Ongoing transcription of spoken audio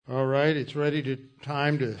right, it's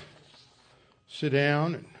time to sit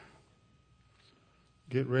down and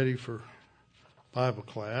get ready for Bible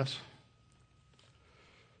class.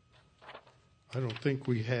 I don't think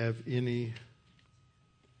we have any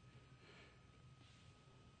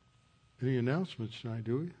announcements tonight,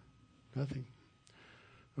 do we? Nothing.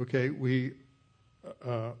 Okay, we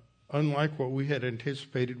unlike what we had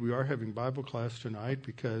anticipated, we are having Bible class tonight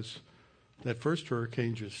because that first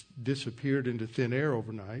hurricane just disappeared into thin air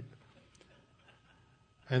overnight.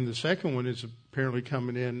 And the second one is apparently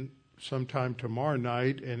coming in sometime tomorrow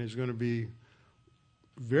night and is going to be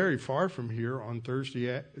very far from here on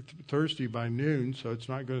Thursday by noon, so it's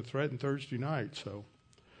not going to threaten Thursday night. So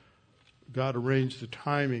God arranged the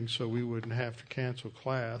timing so we wouldn't have to cancel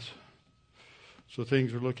class. So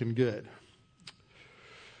things are looking good.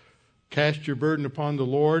 Cast your burden upon the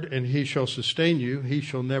Lord, and he shall sustain you. He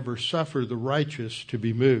shall never suffer the righteous to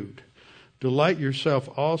be moved. Delight yourself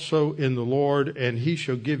also in the Lord, and he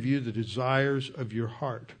shall give you the desires of your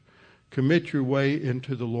heart. Commit your way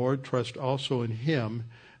into the Lord. Trust also in him,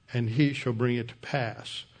 and he shall bring it to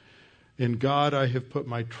pass. In God I have put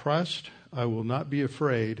my trust. I will not be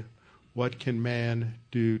afraid. What can man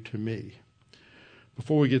do to me?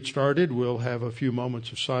 Before we get started, we'll have a few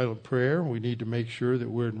moments of silent prayer. We need to make sure that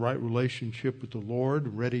we're in right relationship with the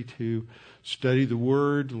Lord, ready to study the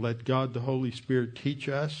Word, let God the Holy Spirit teach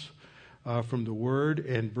us from the Word,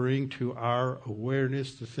 and bring to our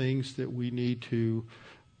awareness the things that we need to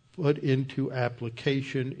put into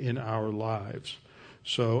application in our lives.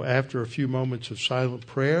 So after a few moments of silent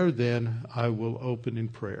prayer, then I will open in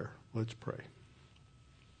prayer. Let's pray.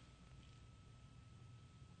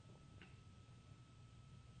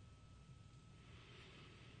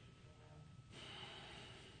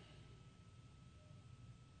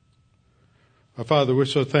 Our Father, we're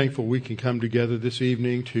so thankful we can come together this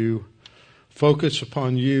evening to focus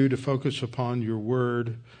upon you, to focus upon your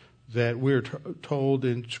word, that we're told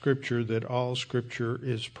in Scripture that all Scripture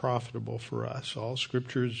is profitable for us. All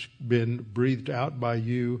Scripture has been breathed out by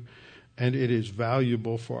you, and it is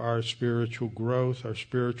valuable for our spiritual growth, our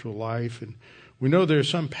spiritual life. And we know there are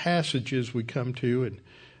some passages we come to, and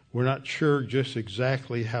we're not sure just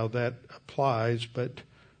exactly how that applies, but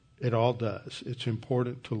it all does. It's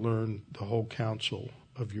important to learn the whole counsel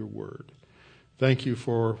of your word. Thank you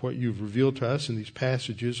for what you've revealed to us in these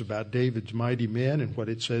passages about David's mighty men and what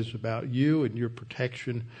it says about you and your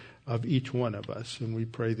protection of each one of us. And we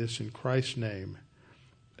pray this in Christ's name.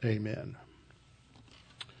 Amen.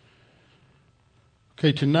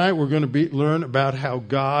 Okay, tonight we're going to learn about how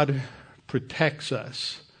God protects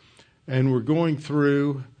us. And we're going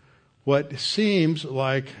through what seems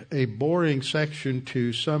like a boring section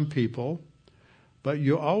to some people, but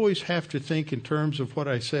you always have to think in terms of what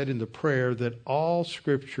I said in the prayer, that all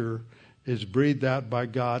Scripture is breathed out by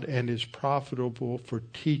God and is profitable for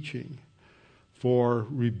teaching, for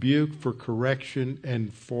rebuke, for correction,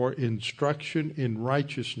 and for instruction in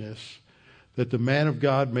righteousness, that the man of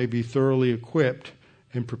God may be thoroughly equipped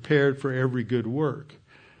and prepared for every good work.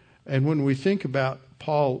 And when we think about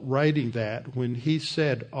Paul writing that, when he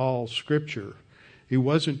said all Scripture, he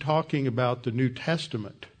wasn't talking about the New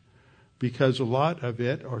Testament, because a lot of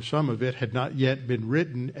it, or some of it, had not yet been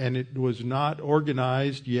written, and it was not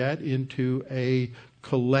organized yet into a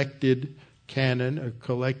collected canon, a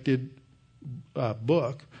collected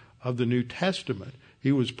book of the New Testament.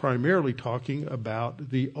 He was primarily talking about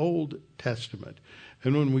the Old Testament.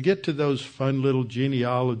 And when we get to those fun little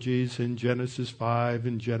genealogies in Genesis 5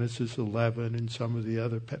 and Genesis 11 and some of the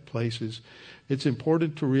other places, it's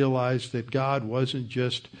important to realize that God wasn't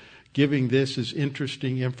just giving this as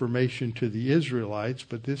interesting information to the Israelites,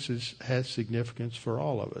 but this has significance for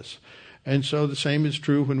all of us. And so the same is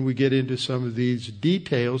true when we get into some of these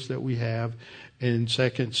details that we have in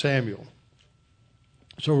 2 Samuel.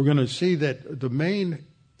 So we're going to see that the main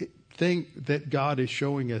thing that God is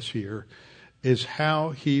showing us here is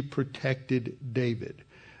how he protected David.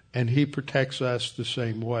 And he protects us the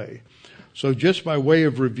same way. So just by way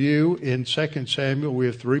of review, in 2 Samuel, we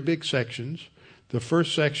have three big sections. The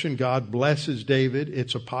first section, God blesses David.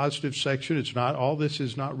 It's a positive section. It's not, all this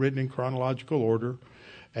is not written in chronological order.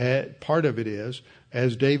 Part of it is,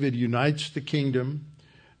 as David unites the kingdom,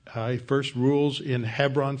 he first rules in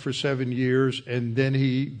Hebron for 7 years, and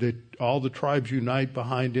then all the tribes unite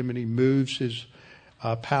behind him, and he moves his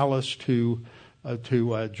palace to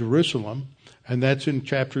Jerusalem, and that's in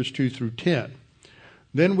chapters 2 through 10.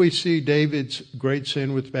 Then we see David's great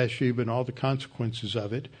sin with Bathsheba and all the consequences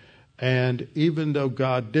of it. And even though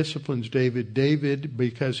God disciplines David,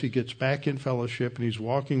 because he gets back in fellowship and he's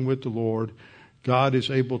walking with the Lord, God is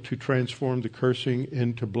able to transform the cursing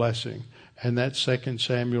into blessing. and that's 2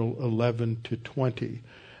 Samuel 11 to 20.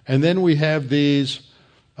 And then we have these,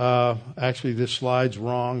 actually this slide's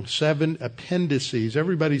wrong, 7 appendices.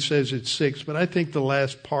 Everybody says it's 6, but I think the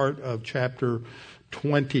last part of chapter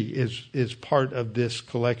 20 is part of this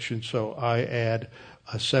collection, so I add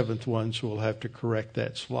a 7th one, so we'll have to correct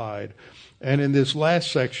that slide. And in this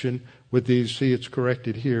last section, with these, see it's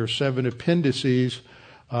corrected here, 7 appendices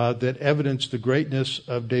that evidence the greatness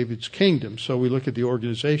of David's kingdom. So we look at the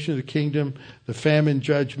organization of the kingdom, the famine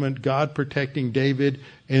judgment, God protecting David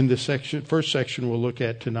in the first section we'll look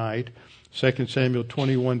at tonight, 2 Samuel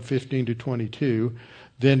 21:15 to 22.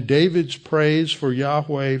 Then David's praise for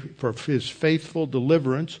Yahweh for his faithful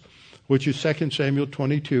deliverance, which is 2 Samuel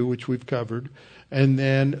 22, which we've covered. And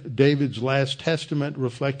then David's last testament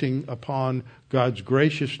reflecting upon God's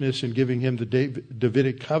graciousness in giving him the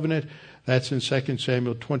Davidic covenant. That's in 2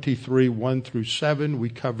 Samuel 23, 1 through 7. We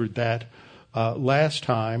covered that last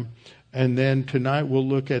time. And then tonight we'll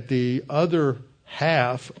look at the other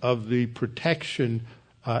half of the protection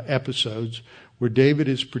episodes, where David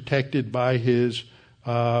is protected by his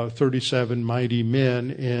 37 mighty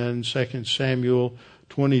men in 2 Samuel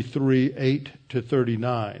 23, 8 to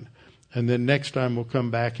 39. And then next time we'll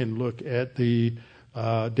come back and look at the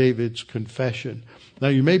David's confession. Now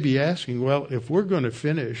you may be asking, well, if we're going to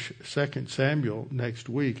finish 2 Samuel next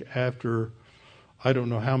week after I don't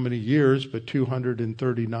know how many years, but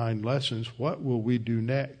 239 lessons, what will we do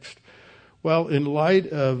next? Well, in light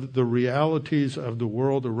of the realities of the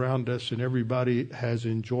world around us, and everybody has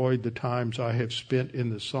enjoyed the times I have spent in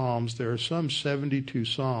the Psalms, there are some 72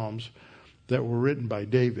 Psalms that were written by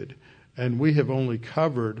David, and we have only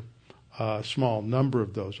covered a small number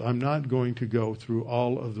of those. I'm not going to go through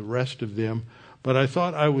all of the rest of them, but I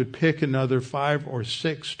thought I would pick another 5 or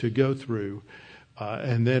 6 to go through,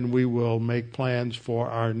 and then we will make plans for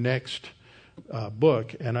our next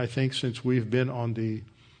book. And I think since we've been on the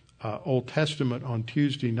Old Testament on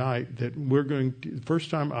Tuesday night, that we're going to, the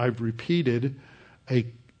first time I've repeated a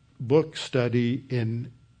book study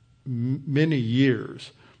in many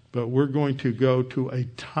years, but we're going to go to a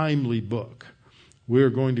timely book.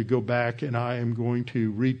 We're going to go back and I am going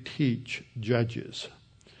to reteach Judges,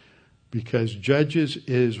 because Judges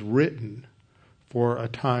is written for a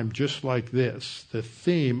time just like this. The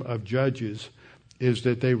theme of Judges is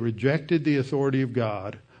that they rejected the authority of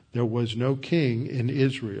God. There was no king in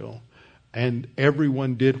Israel, and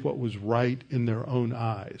everyone did what was right in their own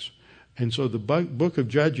eyes. And so the book of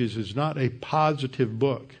Judges is not a positive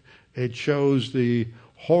book. It shows the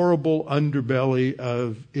horrible underbelly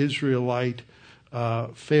of Israelite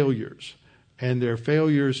failures, and their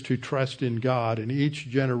failures to trust in God. And each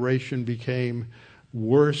generation became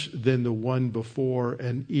worse than the one before,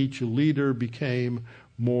 and each leader became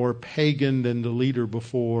more pagan than the leader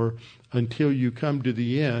before, until you come to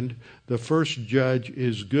the end. The first judge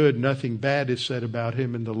is good, nothing bad is said about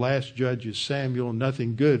him, and the last judge is Samuel,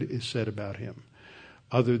 nothing good is said about him.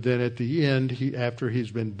 Other than at the end, after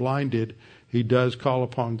he's been blinded, he does call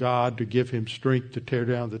upon God to give him strength to tear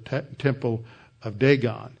down the temple of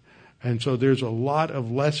Dagon. And so there's a lot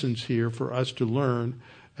of lessons here for us to learn,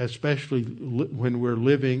 especially when we're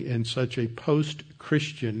living in such a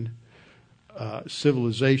post-Christian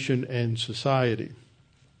civilization and society.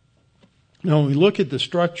 Now, when we look at the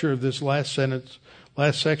structure of this last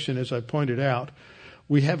section, as I pointed out,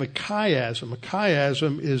 we have a chiasm. A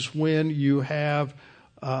chiasm is when you have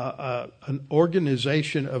an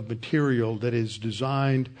organization of material that is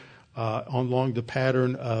designed along the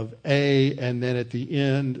pattern of A, and then at the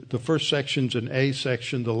end, the first section's an A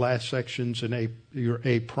section, the last section's your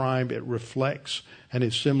A prime. It reflects and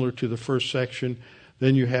is similar to the first section.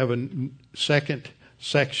 Then you have a second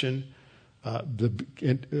section,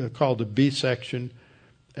 called the B section,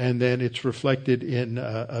 and then it's reflected in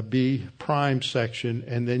a B prime section,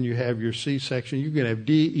 and then you have your C section. You can have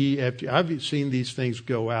D, E, F, G. I've seen these things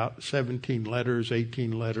go out 17 letters,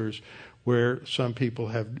 18 letters, where some people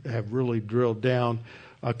have really drilled down.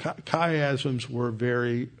 Chiasms were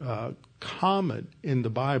very common in the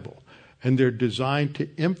Bible, and they're designed to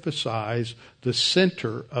emphasize the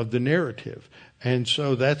center of the narrative. And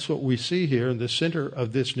so that's what we see here. In the center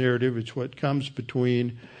of this narrative is what comes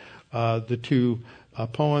between the two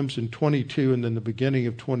poems in 22 and then the beginning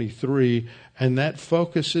of 23, and that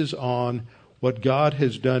focuses on what God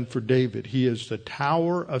has done for David. He is the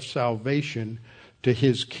tower of salvation to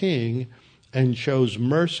his king and shows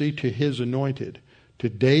mercy to his anointed, to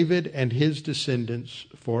David and his descendants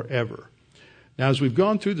forever. Now, as we've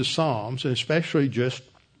gone through the Psalms, and especially just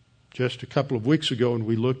a couple of weeks ago when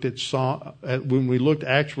we looked at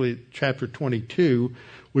actually at chapter 22,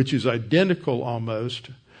 which is identical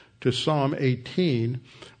almost to Psalm 18,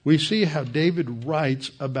 we see how David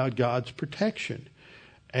writes about God's protection.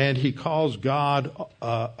 And he calls God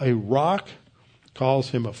a rock,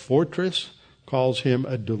 calls him a fortress, calls him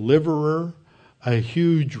a deliverer, a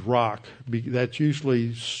huge rock. That's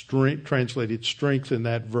usually translated strength in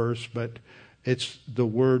that verse, but it's the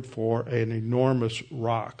word for an enormous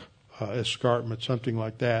rock, escarpment, something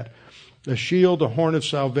like that. A shield, a horn of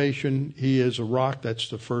salvation. He is a rock. That's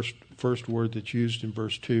the first word that's used in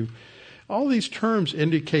verse 2. All these terms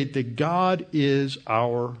indicate that God is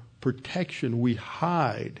our protection. We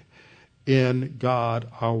hide in God,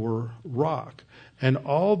 our rock. And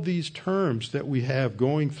all these terms that we have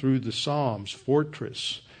going through the Psalms,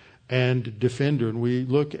 fortress and defender, and we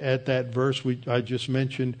look at that verse I just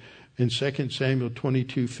mentioned in 2 Samuel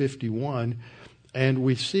 22:51, and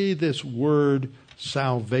we see this word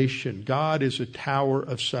salvation. God is a tower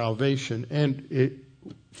of salvation. And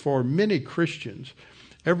for many Christians,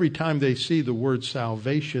 every time they see the word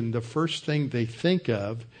salvation, the first thing they think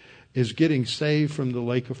of is getting saved from the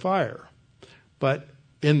lake of fire. But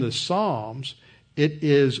in the Psalms, it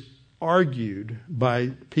is argued by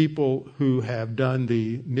people who have done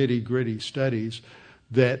the nitty-gritty studies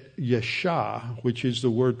that Yeshua, which is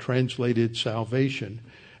the word translated salvation,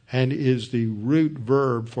 and is the root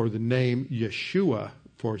verb for the name Yeshua,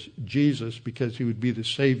 for Jesus, because he would be the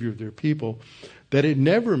Savior of their people, that it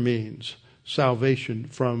never means salvation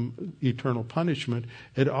from eternal punishment.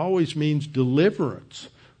 It always means deliverance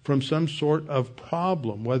from some sort of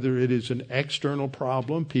problem, whether it is an external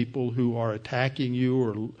problem, people who are attacking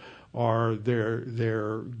you, or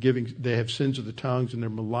they have sins of the tongues and they're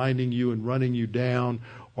maligning you and running you down,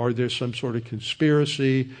 or there's some sort of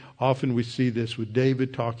conspiracy. Often we see this with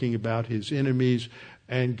David talking about his enemies,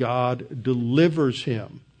 and God delivers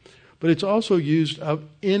him. But it's also used of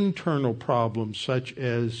internal problems such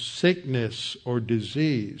as sickness or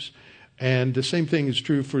disease. And the same thing is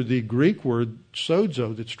true for the Greek word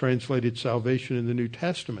sozo that's translated salvation in the New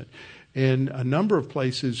Testament. In a number of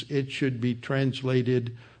places, it should be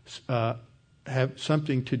translated have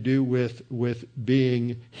something to do with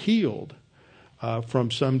being healed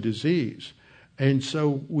from some disease. And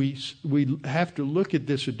so we have to look at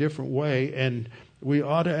this a different way, and we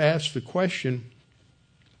ought to ask the question,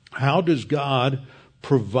 how does God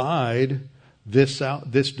provide this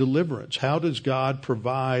deliverance? How does God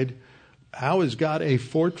provide? How is God a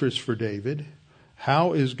fortress for David?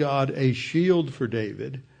 How is God a shield for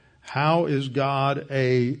David? How is God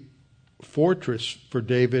a fortress for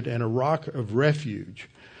David and a rock of refuge?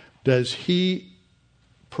 Does he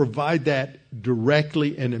provide that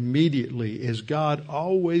directly and immediately? Is God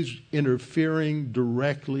always interfering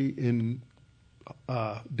directly in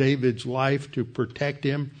David's life to protect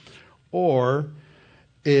him? Or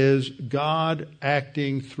is God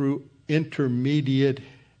acting through intermediate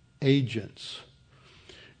agents?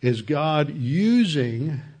 Is God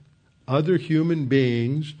using other human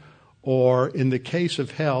beings, or in the case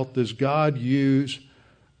of health, does God use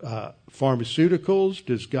pharmaceuticals?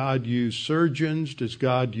 Does God use surgeons? Does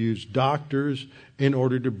God use doctors in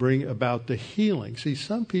order to bring about the healing? See,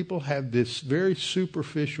 some people have this very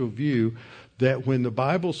superficial view that when the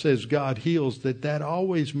Bible says God heals, that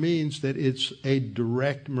always means that it's a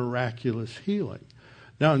direct miraculous healing.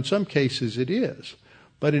 Now, in some cases it is.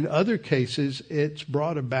 But in other cases, it's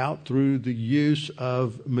brought about through the use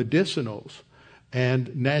of medicinals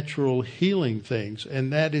and natural healing things.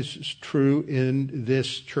 And that is true in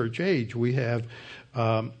this church age. We have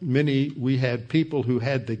we had people who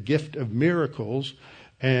had the gift of miracles,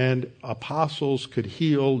 and apostles could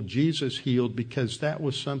heal. Jesus healed because that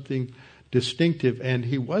was something distinctive. And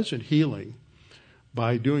he wasn't healing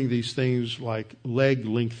by doing these things like leg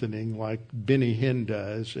lengthening, like Benny Hinn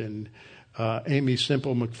does, and Amy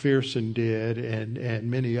Semple McPherson did, and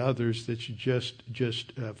many others that's just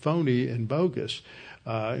phony and bogus.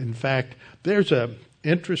 In fact, there's a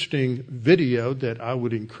interesting video that I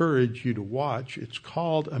would encourage you to watch. It's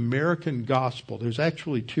called American Gospel. There's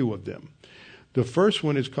actually two of them. The first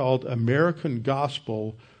one is called American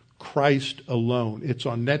Gospel, Christ Alone. It's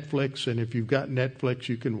on Netflix, and if you've got Netflix,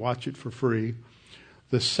 you can watch it for free.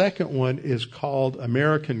 The second one is called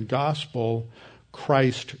American Gospel,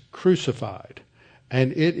 Christ Crucified.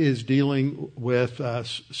 And it is dealing with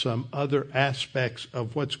some other aspects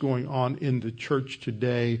of what's going on in the church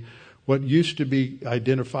today. What used to be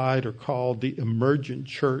identified or called the emergent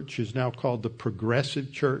church is now called the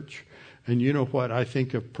progressive church. And you know what I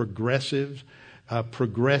think of progressives?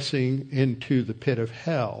 Progressing into the pit of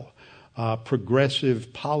hell.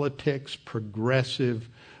 Progressive politics, progressive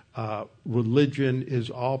religion is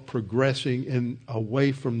all progressing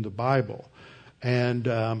away from the Bible. And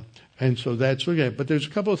And so that's looking at it. But there's a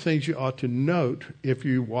couple of things you ought to note if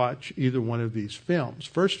you watch either one of these films.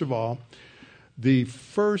 First of all, the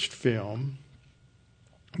first film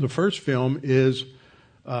is,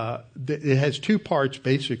 it has two parts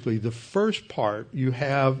basically. The first part, you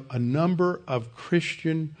have a number of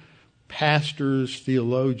Christian pastors,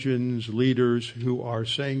 theologians, leaders who are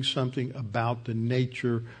saying something about the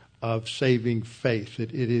nature of saving faith,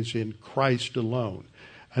 that it is in Christ alone.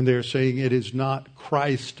 And they're saying it is not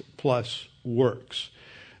Christ plus works.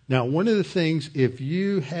 Now, one of the things, if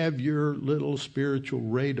you have your little spiritual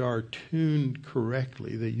radar tuned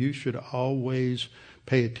correctly, that you should always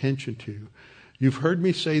pay attention to. You've heard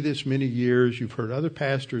me say this many years. You've heard other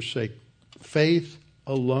pastors say, faith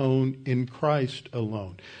alone in Christ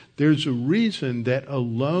alone. There's a reason that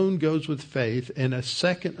alone goes with faith and a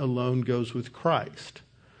second alone goes with Christ.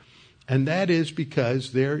 And that is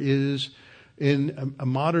because there is, in a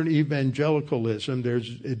modern evangelicalism,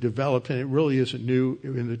 it developed, and it really isn't new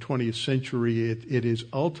in the 20th century. It is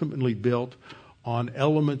ultimately built on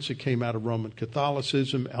elements that came out of Roman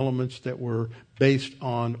Catholicism, elements that were based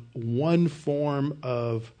on one form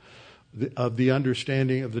of the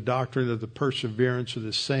understanding of the doctrine of the perseverance of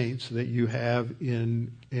the saints that you have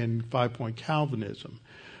in five-point Calvinism.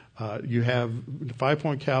 You have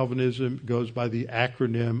 5-point Calvinism goes by the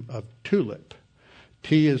acronym of TULIP.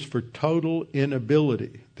 T is for total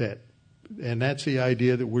inability. And that's the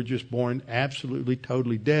idea that we're just born absolutely,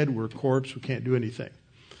 totally dead. We're a corpse. We can't do anything.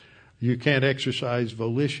 You can't exercise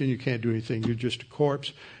volition. You can't do anything. You're just a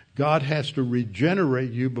corpse. God has to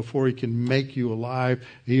regenerate you before he can make you alive.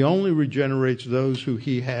 He only regenerates those who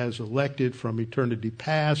he has elected from eternity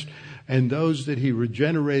past, and those that he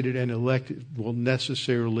regenerated and elected will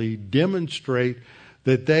necessarily demonstrate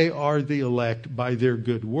that they are the elect by their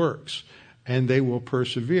good works, and they will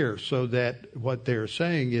persevere. So that what they're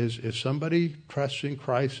saying is, if somebody trusts in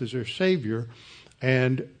Christ as their Savior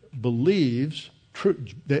and believes,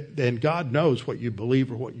 and God knows what you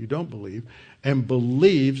believe or what you don't believe, and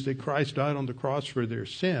believes that Christ died on the cross for their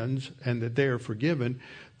sins and that they are forgiven,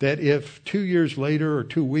 that if 2 years later or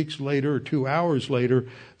 2 weeks later or 2 hours later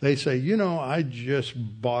they say, I just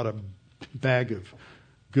bought a bag of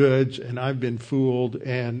goods and I've been fooled,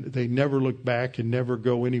 and they never look back and never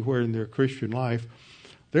go anywhere in their Christian life,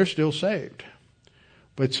 they're still saved.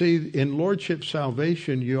 But see, in Lordship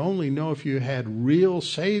salvation, you only know if you had real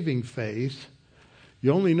saving faith.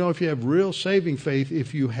 You only know if you have real saving faith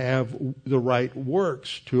if you have the right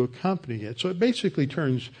works to accompany it. So it basically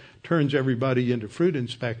turns everybody into fruit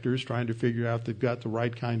inspectors trying to figure out they've got the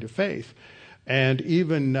right kind of faith. And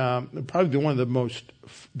even probably one of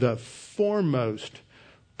the foremost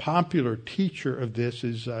popular teacher of this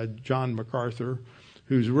is John MacArthur,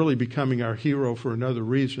 who's really becoming our hero for another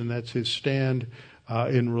reason. That's his stand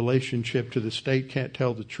in relationship to the state. Can't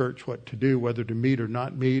tell the church what to do, whether to meet or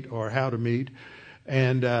not meet, or how to meet.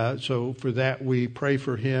 And so for that, we pray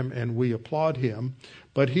for him and we applaud him.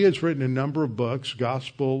 But he has written a number of books,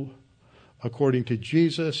 Gospel According to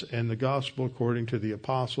Jesus and the Gospel According to the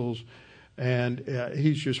Apostles. And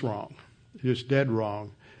he's just wrong, just dead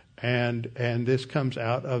wrong. And this comes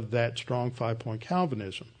out of that strong 5-point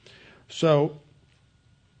Calvinism. So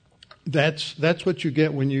that's what you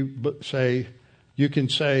get when you can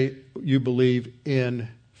say you believe in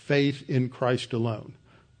faith in Christ alone,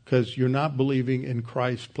 because you're not believing in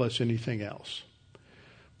Christ plus anything else.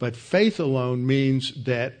 But faith alone means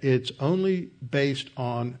that it's only based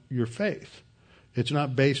on your faith. It's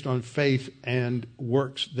not based on faith and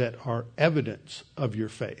works that are evidence of your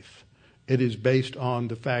faith. It is based on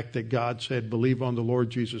the fact that God said, believe on the Lord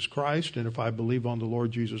Jesus Christ, and if I believe on the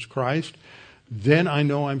Lord Jesus Christ, then I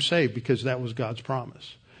know I'm saved, because that was God's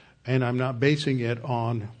promise. And I'm not basing it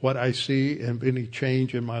on what I see and any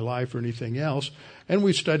change in my life or anything else. And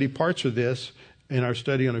we study parts of this in our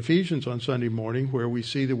study on Ephesians on Sunday morning, where we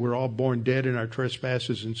see that we're all born dead in our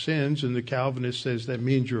trespasses and sins. And the Calvinist says that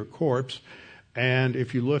means you're a corpse. And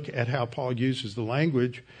if you look at how Paul uses the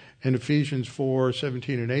language in Ephesians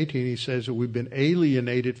 4:17 and 18, he says that we've been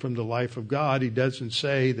alienated from the life of God. He doesn't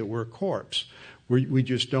say that we're a corpse. We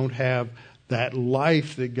just don't have that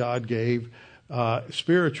life that God gave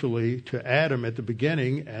spiritually to Adam at the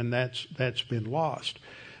beginning, and that's been lost.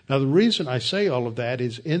 Now, the reason I say all of that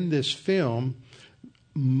is in this film,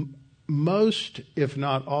 most, if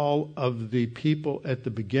not all, of the people at the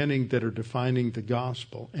beginning that are defining the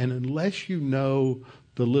gospel, and unless you know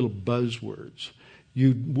the little buzzwords,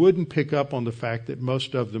 you wouldn't pick up on the fact that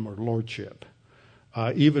most of them are lordship.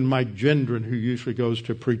 Even Mike Gendron, who usually goes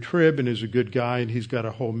to pre-trib and is a good guy, and he's got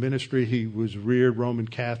a whole ministry. He was reared Roman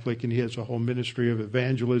Catholic, and he has a whole ministry of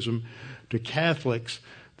evangelism to Catholics,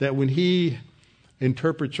 that when he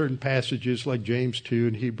interpret certain passages like James 2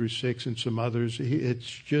 and Hebrews 6 and some others. It's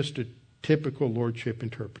just a typical lordship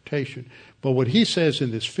interpretation. But what he says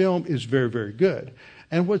in this film is very, very good.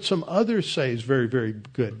 And what some others say is very, very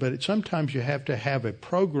good. But sometimes you have to have a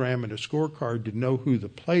program and a scorecard to know who the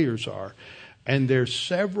players are. And there's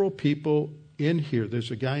several people in here.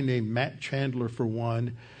 There's a guy named Matt Chandler for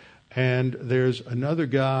one. And there's another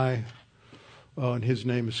guy, and his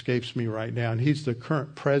name escapes me right now. And he's the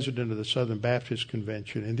current president of the Southern Baptist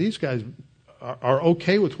Convention. And these guys are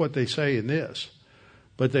okay with what they say in this.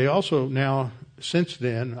 But they also now, since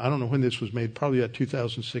then, I don't know when this was made, probably about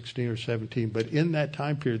 2016 or 17, but in that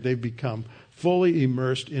time period, they've become fully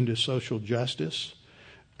immersed into social justice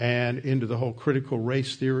and into the whole critical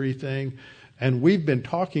race theory thing. And we've been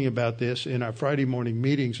talking about this in our Friday morning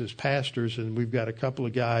meetings as pastors, and we've got a couple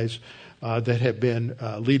of guys that have been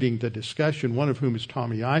leading the discussion, one of whom is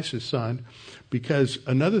Tommy Ice's son, because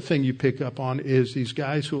another thing you pick up on is these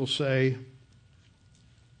guys who will say,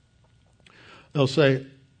 they'll say,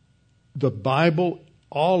 the Bible,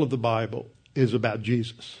 all of the Bible, is about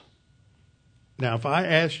Jesus. Now, if I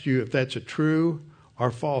asked you if that's a true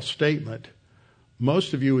or false statement,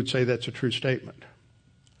 most of you would say that's a true statement.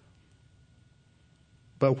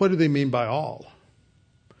 But what do they mean by all?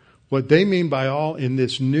 What they mean by all in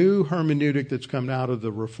this new hermeneutic that's come out of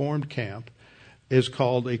the Reformed camp is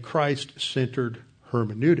called a Christ-centered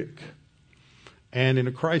hermeneutic. And in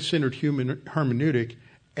a Christ-centered hermeneutic,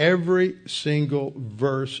 every single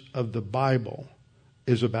verse of the Bible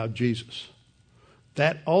is about Jesus.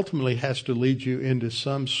 That ultimately has to lead you into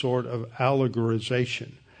some sort of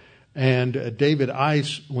allegorization. And David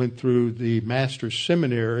Ice went through the Master's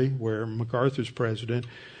Seminary, where MacArthur's president,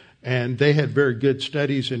 and they had very good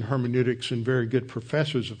studies in hermeneutics and very good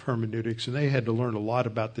professors of hermeneutics, and they had to learn a lot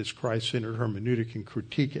about this Christ-centered hermeneutic and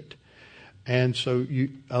critique it. And so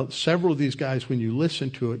several of these guys, when you listen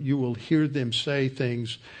to it, you will hear them say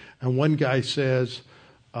things. And one guy says,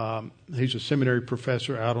 he's a seminary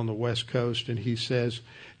professor out on the West Coast, and he says,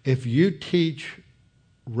 if you teach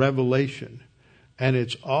Revelation, and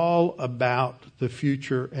it's all about the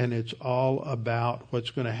future, and it's all about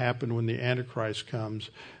what's going to happen when the Antichrist comes,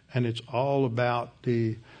 and it's all about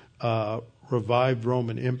the revived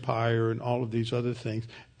Roman Empire and all of these other things,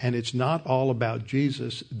 and it's not all about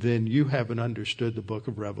Jesus, then you haven't understood the book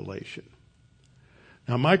of Revelation.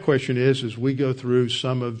 Now, my question is, as we go through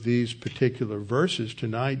some of these particular verses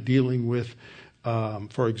tonight, dealing with,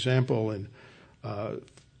 for example, in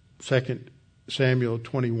 2 Samuel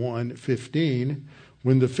 21:15,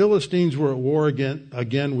 when the Philistines were at war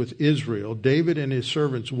again with Israel, David and his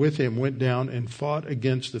servants with him went down and fought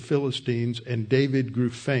against the Philistines, and David grew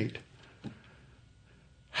faint.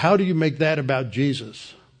 How do you make that about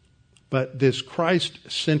Jesus? But this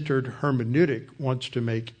Christ-centered hermeneutic wants to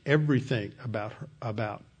make everything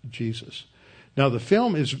about Jesus. Now, the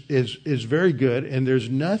film is very good, and there's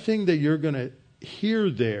nothing that you're going to hear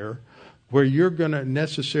there where you're going to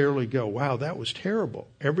necessarily go, wow, that was terrible.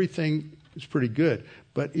 Everything is pretty good.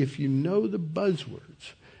 But if you know the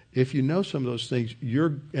buzzwords, if you know some of those things,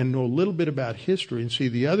 and know a little bit about history, and see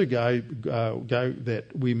the other guy that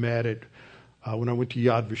we met at when I went to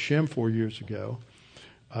Yad Vashem 4 years ago,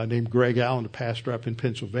 named Greg Allen, a pastor up in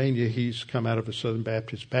Pennsylvania. He's come out of a Southern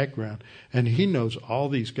Baptist background, and he knows all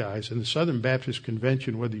these guys. And the Southern Baptist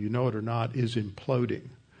Convention, whether you know it or not, is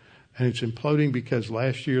imploding. And it's imploding because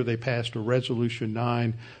last year they passed a Resolution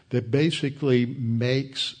 9 that basically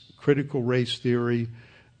makes critical race theory,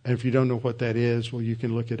 and if you don't know what that is, well, you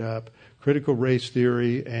can look it up, critical race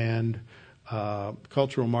theory and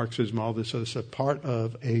cultural Marxism, all this other stuff, part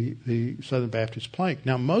of the Southern Baptist plank.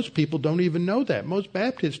 Now, most people don't even know that. Most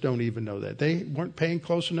Baptists don't even know that. They weren't paying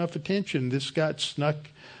close enough attention. This got snuck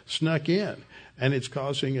in, and it's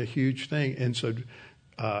causing a huge thing. And so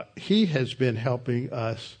he has been helping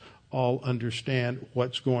us all understand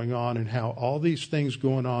what's going on and how all these things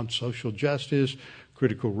going on, social justice,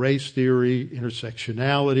 critical race theory,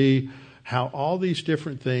 intersectionality, how all these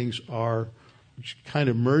different things are kind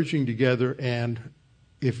of merging together. And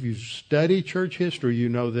if you study church history, you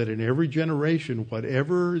know that in every generation,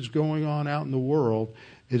 whatever is going on out in the world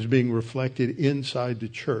is being reflected inside the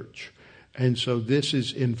church. And so this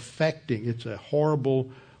is infecting. It's a horrible,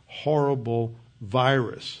 horrible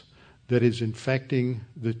virus that is infecting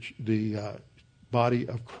the body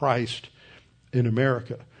of Christ in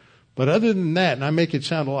America. But other than that, and I make it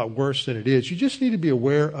sound a lot worse than it is, you just need to be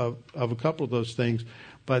aware of a couple of those things.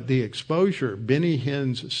 But the exposure, Benny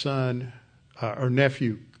Hinn's son or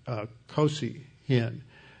nephew, Kosi Hinn,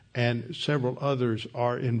 and several others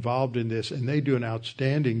are involved in this, and they do an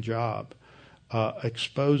outstanding job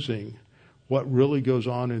exposing what really goes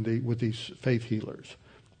on with these faith healers.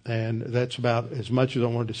 And that's about as much as I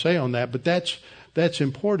wanted to say on that. But that's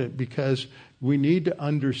important because we need to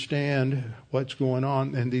understand what's going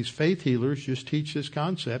on. And these faith healers just teach this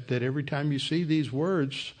concept that every time you see these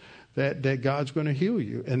words, that God's going to heal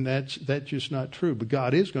you. And that's just not true. But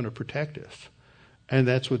God is going to protect us. And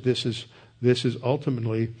that's what this is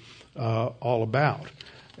ultimately all about.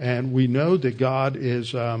 And we know that God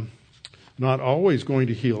is not always going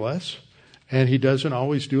to heal us. And he doesn't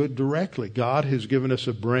always do it directly. God has given us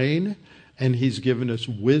a brain, and he's given us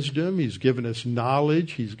wisdom. He's given us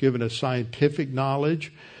knowledge. He's given us scientific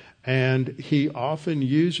knowledge. And he often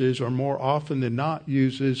uses, or more often than not,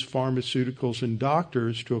 uses pharmaceuticals and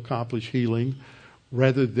doctors to accomplish healing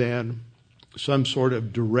rather than some sort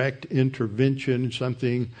of direct intervention,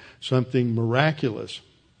 something miraculous.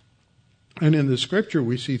 And in the scripture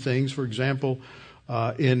we see things, for example,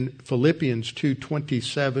 in Philippians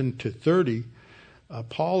 2:27 to 30,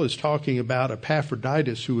 Paul is talking about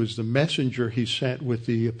Epaphroditus, who was the messenger he sent with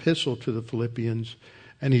the epistle to the Philippians,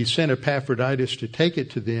 and he sent Epaphroditus to take it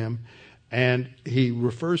to them, and he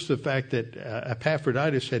refers to the fact that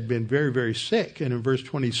Epaphroditus had been very, very sick, and in verse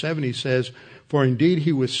 27 he says, "For indeed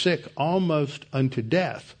he was sick almost unto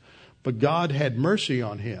death, but God had mercy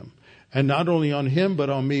on him, and not only on him, but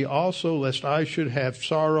on me also, lest I should have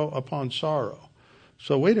sorrow upon sorrow."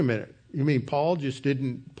 So wait a minute. You mean Paul just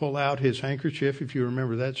didn't pull out his handkerchief, if you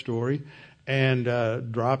remember that story, and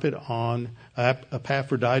drop it on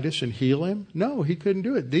Epaphroditus and heal him? No, he couldn't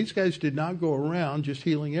do it. These guys did not go around just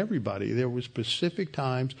healing everybody. There were specific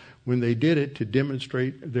times when they did it to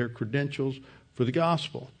demonstrate their credentials for the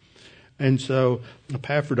gospel. And so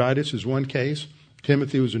Epaphroditus is one case.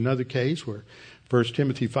 Timothy was another case where 1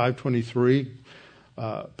 Timothy 5:23,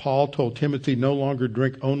 Paul told Timothy, "No longer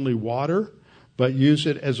drink only water, but use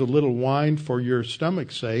it as a little wine for your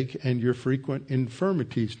stomach's sake and your frequent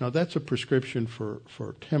infirmities." Now that's a prescription for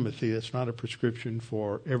Timothy. It's not a prescription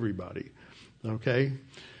for everybody. Okay?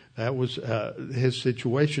 That was his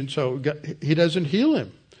situation. So he doesn't heal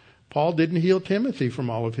him. Paul didn't heal Timothy from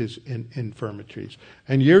all of his infirmities.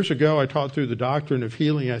 And years ago I taught through the doctrine of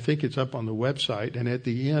healing. I think it's up on the website. And at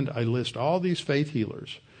the end I list all these faith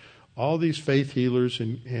healers and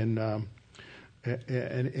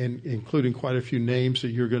including quite a few names that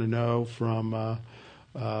you're going to know from,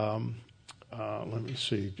 let me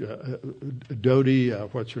see, Dodie,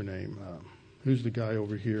 what's her name? Who's the guy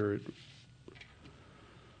over here?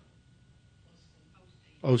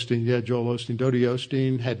 Osteen, yeah, Joel Osteen. Dodie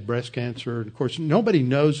Osteen had breast cancer. And of course, nobody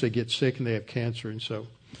knows they get sick and they have cancer. And so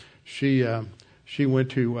she went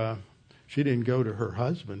to, she didn't go to her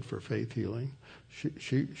husband for faith healing.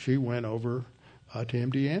 She went over to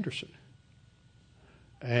MD Anderson.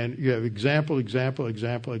 And you have example,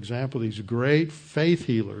 these great faith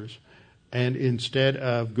healers. And instead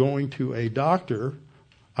of going to a doctor,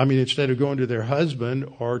 instead of going to their husband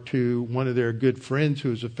or to one of their good friends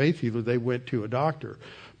who is a faith healer, they went to a doctor.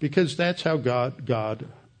 Because that's how God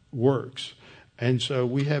works. And so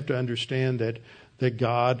we have to understand that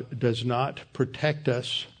God does not protect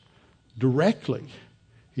us directly.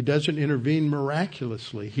 He doesn't intervene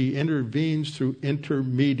miraculously. He intervenes through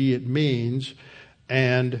intermediate means.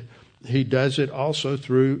 And he does it also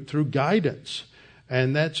through guidance.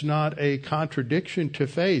 And that's not a contradiction to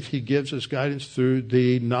faith. He gives us guidance through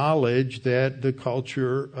the knowledge that the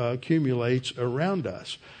culture accumulates around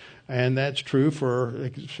us. And that's true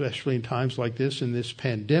especially in times like this, in this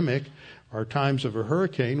pandemic, or times of a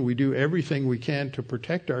hurricane. We do everything we can to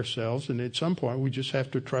protect ourselves. And at some point, we just have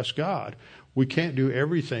to trust God. We can't do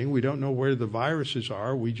everything. We don't know where the viruses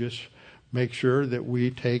are. We just make sure that we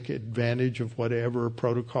take advantage of whatever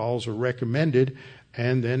protocols are recommended,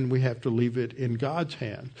 and then we have to leave it in God's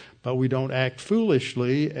hands. But we don't act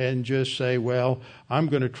foolishly and just say, well, I'm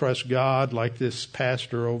going to trust God like this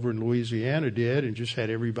pastor over in Louisiana did and just had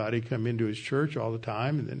everybody come into his church all the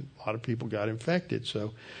time, and then a lot of people got infected.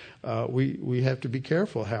 So we have to be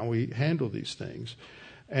careful how we handle these things.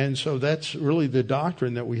 And so that's really the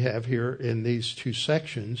doctrine that we have here in these two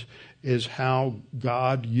sections, is how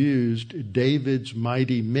God used David's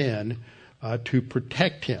mighty men to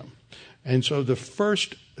protect him. And so the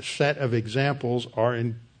first set of examples are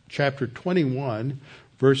in chapter 21,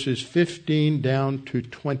 verses 15 down to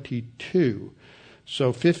 22.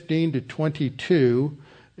 So 15 to 22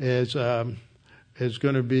 is going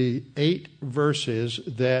to be 8 verses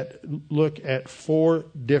that look at 4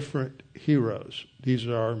 different heroes. These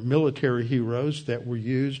are military heroes that were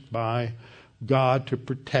used by God to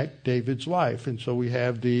protect David's life. And so we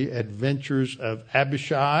have the adventures of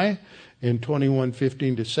Abishai in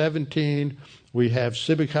 21:15 to 17. We have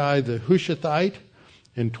Sibbecai the Hushathite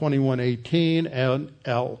in 21:18, and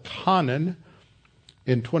Elchanan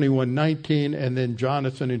in 21:19, and then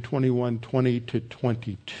Jonathan in 21:20 to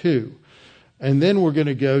 22. And then we're going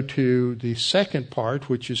to go to the second part,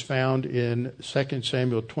 which is found in 2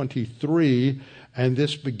 Samuel 23, and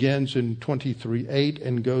this begins in 23:8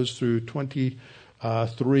 and goes through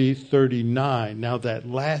 23:39. Now that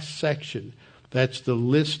last section, that's the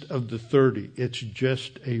list of the 30. It's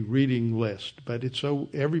just a reading list, but it's so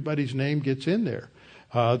everybody's name gets in there.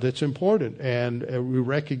 That's important, and we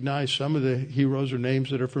recognize some of the heroes or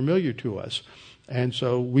names that are familiar to us. And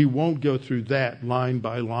so we won't go through that line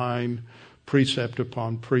by line, precept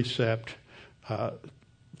upon precept,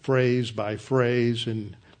 phrase by phrase,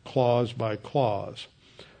 and clause by clause.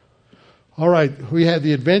 All right, we have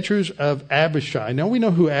the adventures of Abishai. Now we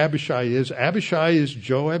know who Abishai is. Abishai is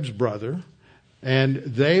Joab's brother, and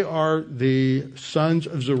they are the sons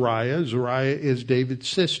of Zeruiah. Zeruiah is David's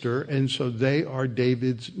sister, and so they are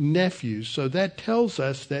David's nephews. So that tells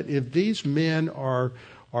us that if these men are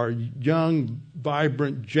young,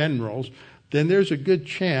 vibrant generals, then there's a good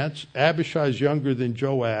chance Abishai is younger than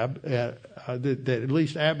Joab, that at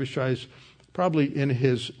least Abishai is probably in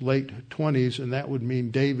his late 20s, and that would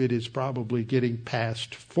mean David is probably getting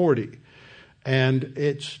past 40. And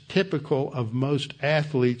it's typical of most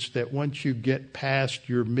athletes that once you get past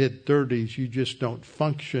your mid-30s, you just don't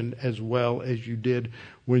function as well as you did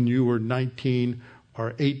when you were 19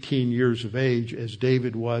 or 18 years of age, as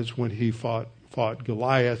David was when he fought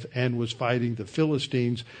Goliath and was fighting the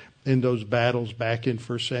Philistines in those battles back in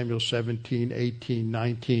 1 Samuel 17, 18,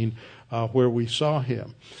 19, where we saw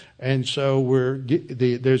him. And so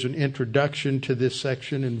there's an introduction to this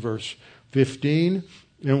section in verse 15.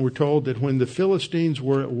 And we're told that when the Philistines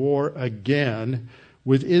were at war again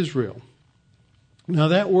with Israel. Now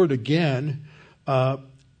that word again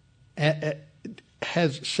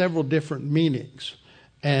has several different meanings.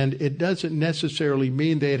 And it doesn't necessarily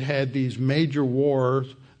mean they had these major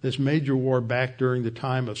wars, this major war back during the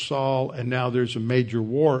time of Saul, and now there's a major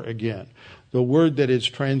war again. The word that is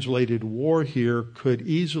translated war here could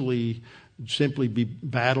easily simply be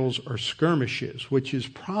battles or skirmishes, which is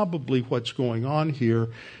probably what's going on here,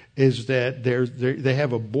 is that they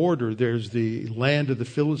have a border. There's the land of the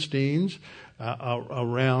Philistines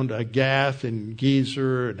around Gath and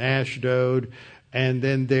Gezer and Ashdod, and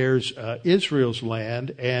then there's Israel's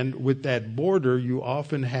land. And with that border, you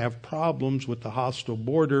often have problems with the hostile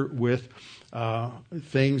border with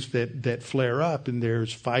things that flare up, and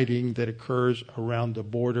there's fighting that occurs around the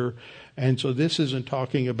border. And so this isn't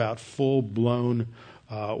talking about full-blown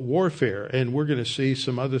warfare. And we're going to see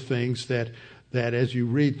some other things that as you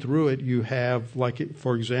read through it, you have, like,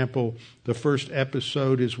 for example, the first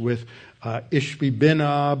episode is with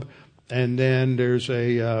Ishbi-Benob, and then there's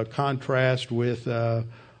a contrast with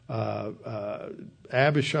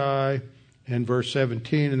Abishai in verse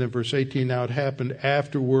 17, and then verse 18, now it happened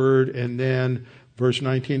afterward, and then verse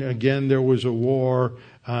 19, again there was a war,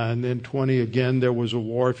 and then 20, again there was a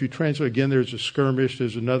war. If you translate, again there's a skirmish,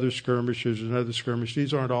 there's another skirmish, there's another skirmish.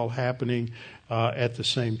 These aren't all happening at the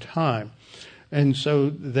same time. And so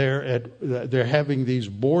they're having these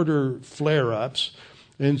border flare-ups,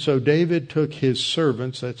 and so David took his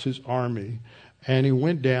servants, that's his army, and he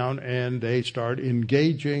went down and they started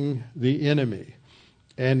engaging the enemy.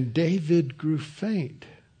 And David grew faint.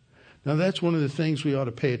 Now that's one of the things we ought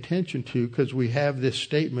to pay attention to, because we have this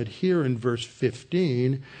statement here in verse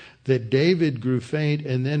 15 that David grew faint,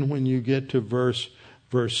 and then when you get to verse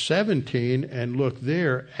 17 and look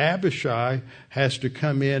there, Abishai has to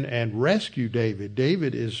come in and rescue David.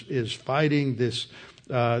 David is fighting this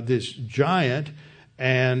giant,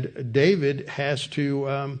 and David has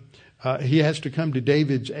to come to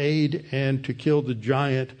David's aid and to kill the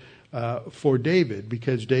giant for David,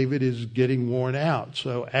 because David is getting worn out.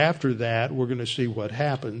 So after that, we're going to see what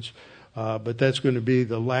happens. But that's going to be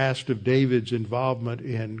the last of David's involvement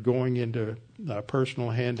in going into personal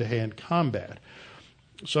hand-to-hand combat.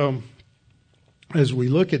 So as we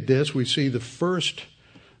look at this, we see the first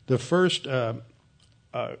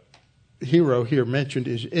hero here mentioned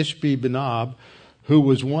is Ishbi-Benob, who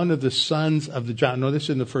was one of the sons of the giant. No, this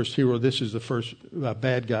isn't the first hero. This is the first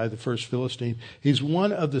bad guy, the first Philistine. He's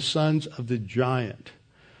one of the sons of the giant.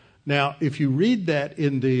 Now, if you read that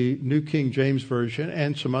in the New King James Version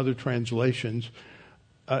and some other translations,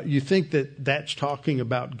 you think that that's talking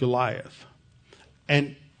about Goliath.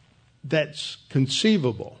 And that's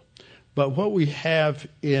conceivable. But what we have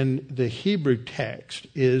in the Hebrew text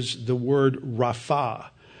is the word Rapha.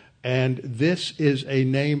 And this is a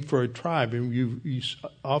name for a tribe. And you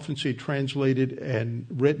often see translated and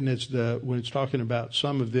written as when it's talking about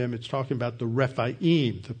some of them, it's talking about the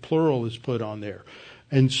Rephaim. The plural is put on there.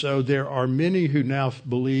 And so there are many who now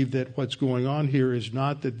believe that what's going on here is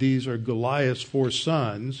not that these are Goliath's 4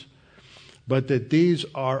 sons, but that these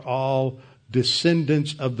are all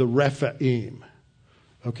descendants of the Rephaim.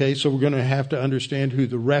 Okay, so we're going to have to understand who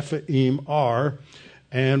the Rephaim are.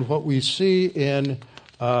 And what we see in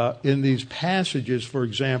these passages, for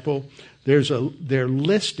example, they're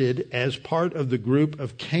listed as part of the group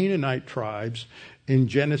of Canaanite tribes in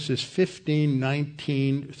Genesis 15,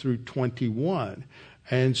 19 through 21.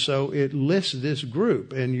 And so it lists this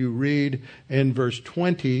group. And you read in verse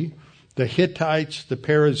 20, the Hittites, the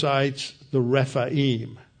Perizzites, the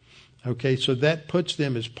Rephaim. Okay, so that puts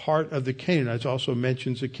them as part of the Canaanites. Also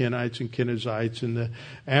mentions the Kenites and Kenizzites and the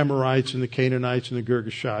Amorites and the Canaanites and the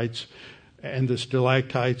Girgashites and the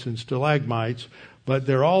stalactites and stalagmites. But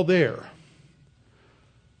they're all there.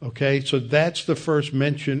 Okay, so that's the first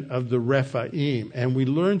mention of the Rephaim. And we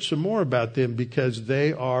learn some more about them because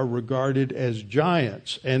they are regarded as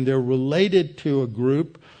giants. And they're related to a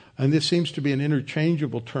group, and this seems to be an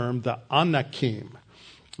interchangeable term, the Anakim.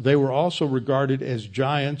 They were also regarded as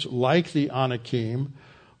giants like the Anakim,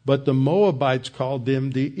 but the Moabites called them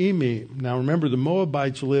the Emim. Now remember, the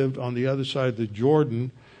Moabites lived on the other side of the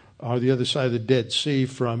Jordan, or the other side of the Dead Sea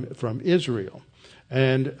from Israel.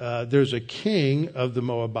 And there's a king of the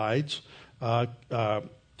Moabites,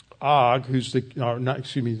 Og, who's not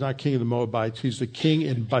king of the Moabites. He's the king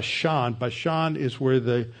in Bashan. Bashan is where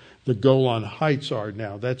the Golan Heights are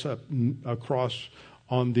now. That's up across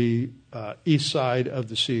on the east side of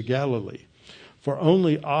the Sea of Galilee. For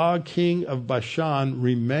only Og, king of Bashan,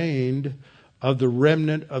 remained of the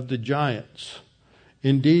remnant of the giants.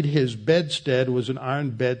 Indeed, his bedstead was an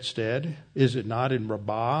iron bedstead. Is it not in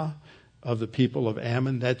Rabbah? Of the people of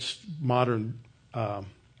Ammon, that's modern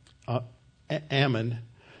Ammon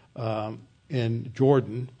in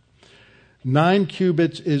Jordan. 9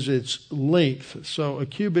 cubits is its length, so a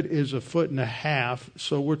cubit is 1.5 feet.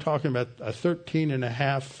 So we're talking about a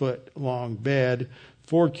 13.5 foot long bed,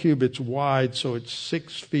 4 cubits wide, so it's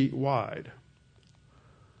 6 feet wide.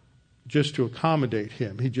 Just to accommodate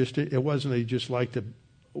him, it wasn't he just liked a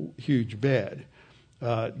huge bed.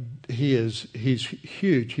 He's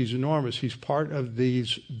huge. He's enormous. He's part of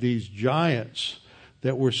these giants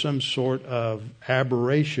that were some sort of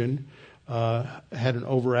aberration, had an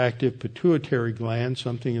overactive pituitary gland,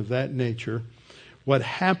 something of that nature. What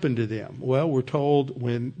happened to them? Well, we're told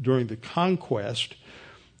during the conquest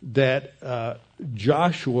that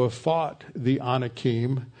Joshua fought the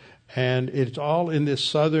Anakim, and it's all in this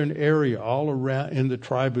southern area, all around in the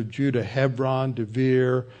tribe of Judah, Hebron,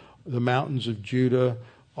 Devere, the mountains of Judah.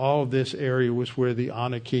 All of this area was where the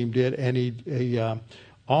Anakim did, and he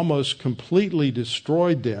almost completely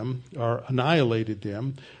destroyed them or annihilated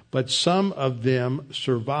them, but some of them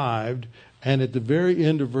survived. And at the very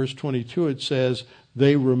end of verse 22 it says,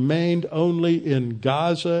 they remained only in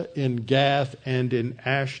Gaza, in Gath, and in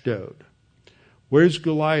Ashdod. Where's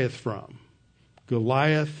Goliath from?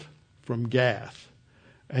 Goliath from Gath.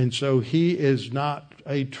 And so he is not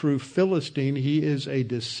a true Philistine. He is a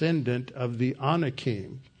descendant of the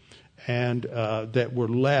Anakim, and that were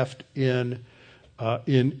left in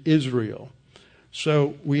Israel.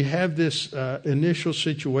 So we have this initial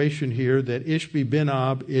situation here that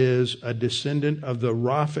Ishbi-Benob is a descendant of the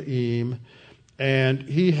Rephaim, and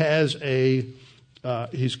he has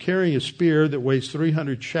he's carrying a spear that weighs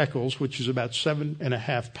 300 shekels, which is about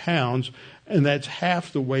 7.5 pounds, and that's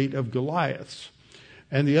half the weight of Goliath's.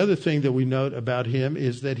 And the other thing that we note about him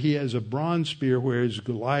is that he has a bronze spear, whereas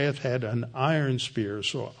Goliath had an iron spear.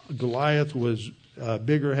 So Goliath was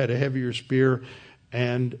bigger, had a heavier spear,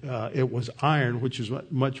 and it was iron, which is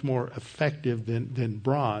much more effective than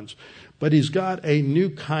bronze. But he's got a new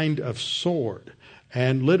kind of sword.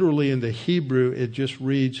 And literally in the Hebrew, it just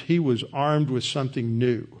reads, he was armed with something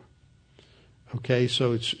new. Okay,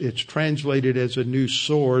 so it's translated as a new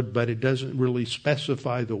sword, but it doesn't really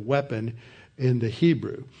specify the weapon in the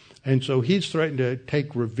Hebrew. And so he's threatened to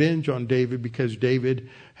take revenge on David because David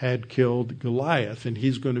had killed Goliath, and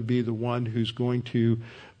he's going to be the one who's going to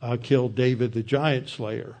kill David the giant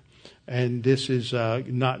slayer. And this is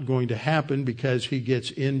not going to happen because he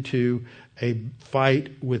gets into a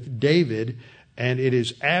fight with David, and it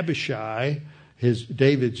is Abishai,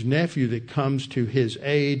 David's nephew, that comes to his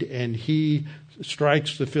aid, and he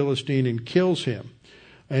strikes the Philistine and kills him.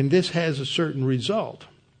 And this has a certain result.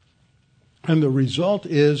 And the result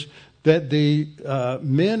is that the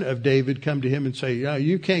men of David come to him and say, yeah,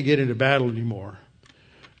 you can't get into battle anymore.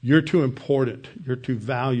 You're too important. You're too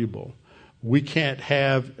valuable. We can't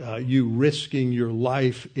have you risking your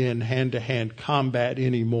life in hand-to-hand combat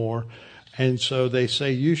anymore. And so they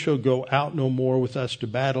say, you shall go out no more with us to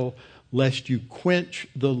battle. lest you quench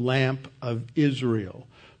the lamp of Israel.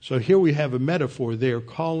 So here we have a metaphor. They are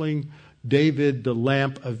calling David the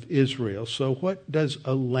lamp of Israel. So what does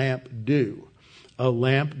a lamp do? A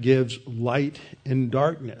lamp gives light in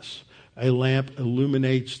darkness. A lamp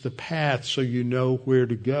illuminates the path so you know where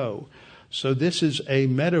to go. So this is a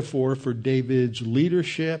metaphor for David's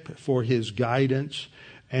leadership, for his guidance,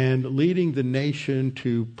 and leading the nation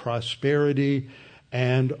to prosperity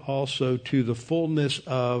and also to the fullness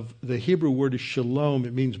of, the Hebrew word is shalom.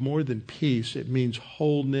 It means more than peace. It means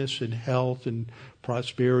wholeness and health and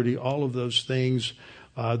prosperity, all of those things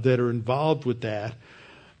that are involved with that.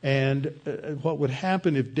 And what would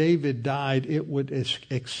happen if David died, it would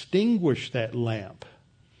extinguish that lamp.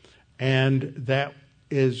 And that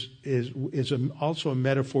is also a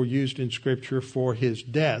metaphor used in Scripture for his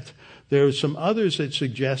death. There are some others that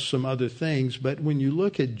suggest some other things, but when you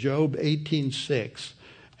look at Job 18:6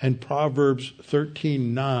 and Proverbs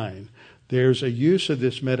 13:9, there's a use of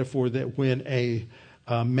this metaphor that when a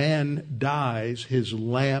man dies, his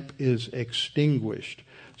lamp is extinguished.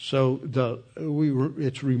 So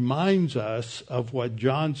it reminds us of what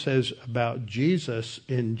John says about Jesus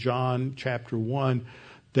in John chapter 1,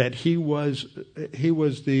 that he was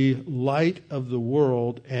the light of the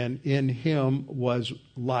world, and in him was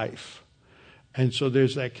life. And so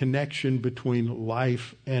there's that connection between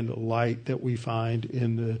life and light that we find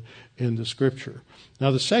in the Scripture. Now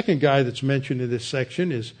the second guy that's mentioned in this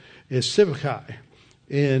section is Sibbecai.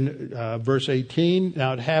 In verse 18,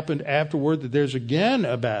 now it happened afterward that there's again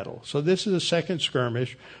a battle. So this is a second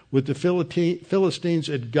skirmish with the Philistines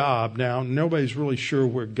at Gob. Now, nobody's really sure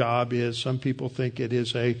where Gob is. Some people think it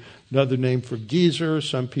is another name for Gezer.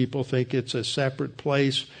 Some people think it's a separate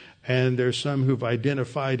place. And there's some who've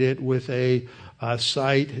identified it with a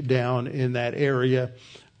site down in that area.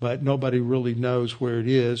 But nobody really knows where it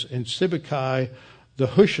is. And Sibbecai, the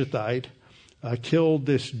Hushathite, killed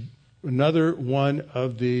another one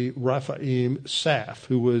of the Rephaim, Saph,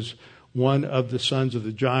 who was one of the sons of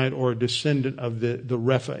the giant, or a descendant of the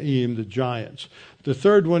Rephaim, the giants. The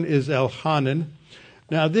third one is Elhanan.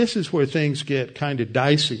 Now this is where things get kind of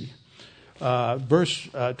dicey. Verse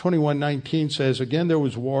 21:19 says, again there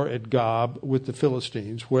was war at Gob with the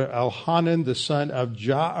Philistines, where Elhanan, the son of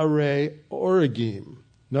Jaareh Origim,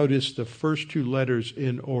 notice the first two letters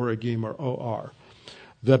in Origim are O-R,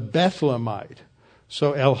 the Bethlehemite.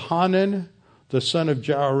 So Elhanan, the son of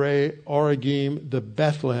Jaareh Origim, the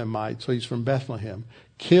Bethlehemite, so he's from Bethlehem,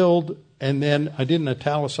 killed, and then I didn't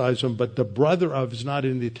italicize him, but the brother of is not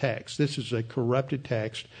in the text. This is a corrupted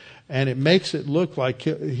text, and it makes it look like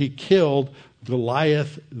he killed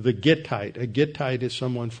Goliath the Gittite. A Gittite is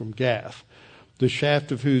someone from Gath, the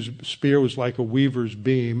shaft of whose spear was like a weaver's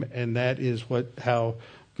beam, and that is how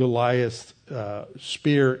Goliath's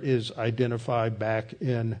spear is identified back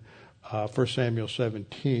in 1 Samuel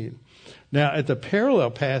 17. Now, at the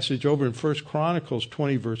parallel passage over in 1 Chronicles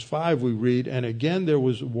 20, verse 5, we read, and again there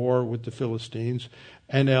was war with the Philistines,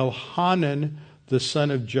 and Elhanan, the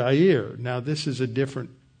son of Jair. Now, this is a different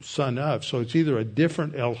son of, so it's either a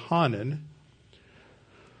different Elhanan,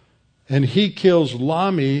 and he kills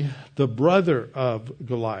Lami, the brother of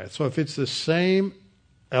Goliath. So if it's the same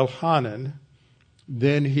Elhanan,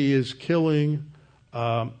 then he is killing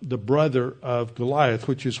the brother of Goliath,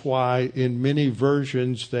 which is why in many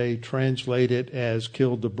versions they translate it as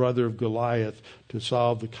killed the brother of Goliath to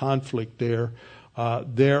solve the conflict there.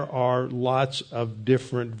 There are lots of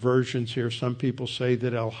different versions here. Some people say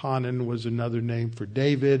that Elhanan was another name for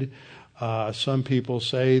David. Some people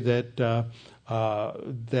say that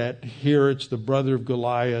here it's the brother of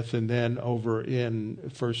Goliath, and then over in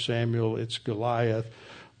 1 Samuel it's Goliath.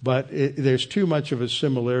 But there's too much of a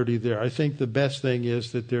similarity there. I think the best thing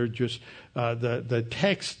is that they're just the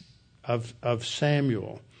text of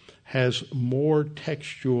Samuel has more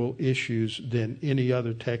textual issues than any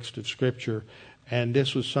other text of Scripture, and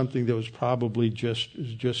this was something that was probably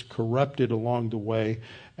just corrupted along the way.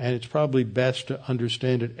 And it's probably best to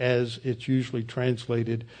understand it as it's usually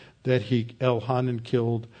translated, that Elhanan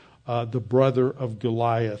killed the brother of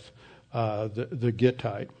Goliath, the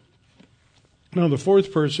Gittite. Now, the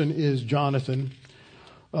fourth person is Jonathan.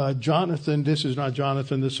 Jonathan, this is not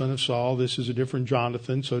Jonathan, the son of Saul. This is a different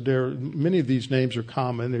Jonathan. So many of these names are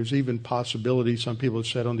common. There's even possibility, some people have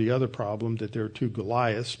said on the other problem, that there are two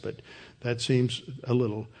Goliaths, but that seems a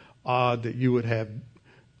little odd that you would have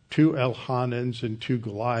two Elhanans and two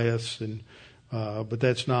Goliaths, but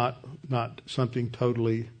that's not something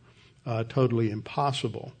totally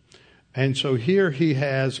impossible. And so here he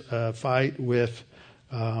has a fight with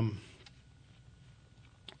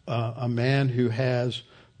a man who has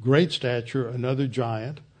great stature, another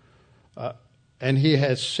giant. and he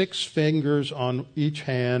has 6 fingers on each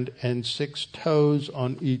hand and 6 toes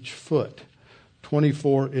on each foot,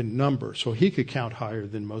 24 in number. So he could count higher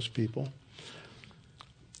than most people.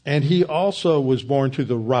 And he also was born to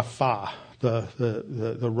the Rapha,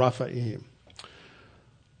 the Raphaim.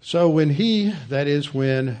 So when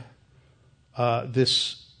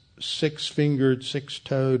this 6-fingered,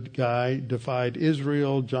 6-toed guy defied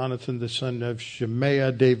Israel, Jonathan, the son of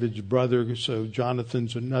Shemaiah, David's brother, so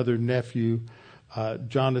Jonathan's another nephew,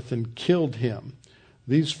 Jonathan killed him.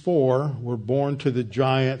 These 4 were born to the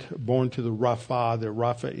giant, born to the Rapha, the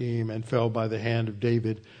Raphaim, and fell by the hand of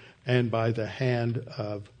David and by the hand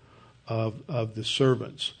of the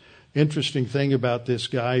servants. Interesting thing about this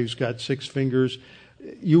guy who's got 6 fingers,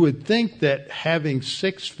 you would think that having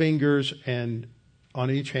 6 fingers and on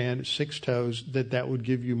each hand, 6 toes, that would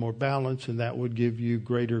give you more balance and that would give you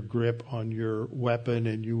greater grip on your weapon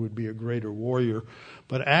and you would be a greater warrior.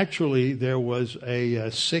 But actually, there was a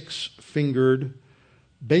 6-fingered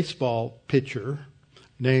baseball pitcher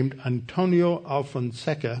named Antonio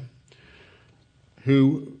Alfonseca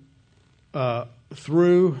who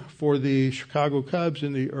threw for the Chicago Cubs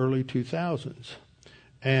in the early 2000s.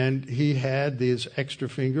 And he had this extra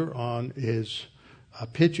finger on his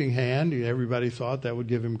pitching hand. Everybody thought that would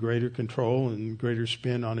give him greater control and greater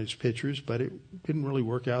spin on his pitchers, but it didn't really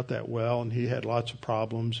work out that well, and he had lots of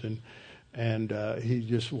problems, and he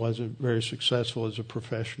just wasn't very successful as a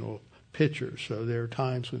professional pitcher. So there are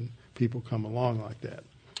times when people come along like that.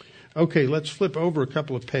 Okay, let's flip over a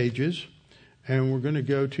couple of pages, and we're going to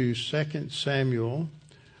go to 2 Samuel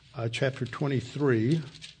chapter 23.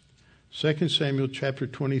 2 Samuel chapter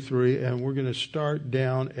 23, and we're going to start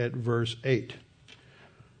down at verse 8.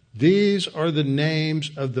 These are the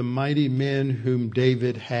names of the mighty men whom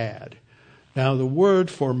David had. Now, the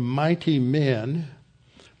word for mighty men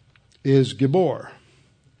is Gibor.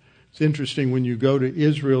 It's interesting when you go to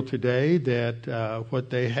Israel today that what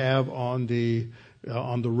they have on the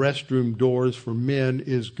restroom doors for men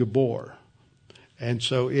is Gibor. And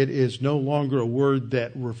so it is no longer a word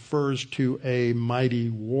that refers to a mighty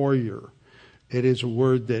warrior. It is a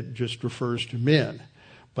word that just refers to men.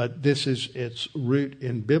 But this is its root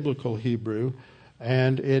in biblical Hebrew,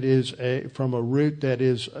 and it is from a root that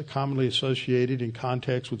is commonly associated in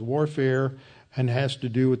context with warfare and has to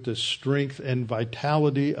do with the strength and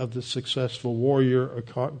vitality of the successful warrior,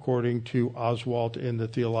 according to Oswalt in the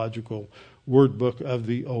Theological Word Book of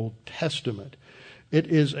the Old Testament. It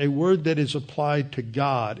is a word that is applied to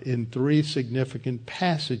God in 3 significant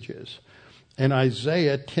passages. In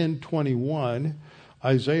Isaiah 10:21,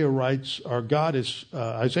 Isaiah writes,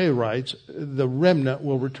 the remnant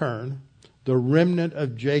will return, the remnant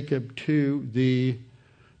of Jacob to the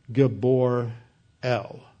Gibor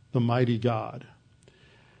El, the mighty God.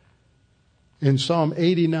 In Psalm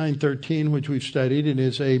 89:13, which we've studied, and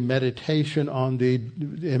is a meditation on the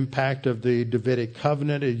impact of the Davidic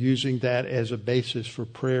covenant, and using that as a basis for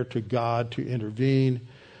prayer to God to intervene.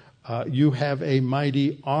 You have a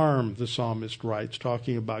mighty arm, the psalmist writes,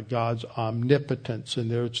 talking about God's omnipotence,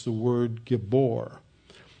 and there it's the word Gibor.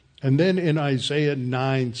 And then in Isaiah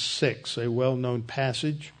 9:6, a well-known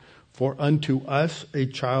passage, for unto us a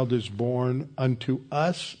child is born, unto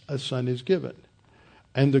us a son is given.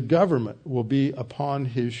 And the government will be upon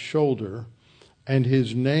his shoulder, and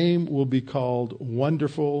his name will be called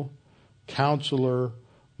Wonderful, Counselor,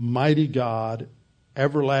 Mighty God,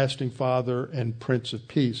 Everlasting Father, and Prince of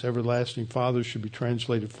Peace. Everlasting Father should be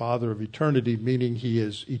translated Father of Eternity, meaning he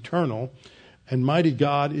is eternal. And Mighty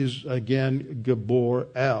God is, again, Gibor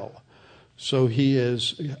El. So he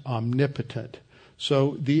is omnipotent.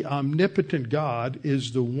 So the omnipotent God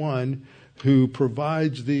is the one who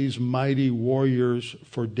provides these mighty warriors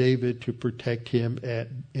for David to protect him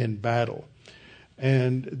in battle.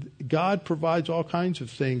 And God provides all kinds of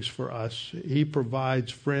things for us. He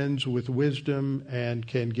provides friends with wisdom and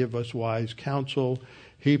can give us wise counsel.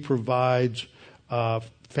 He provides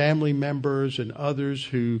family members and others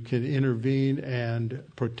who can intervene and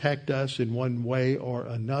protect us in one way or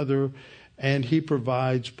another. And he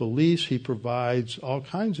provides police. He provides all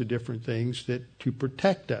kinds of different things to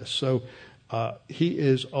protect us. So he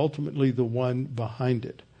is ultimately the one behind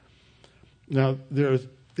it. Now,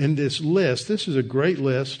 in this list, this is a great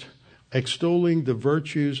list, extolling the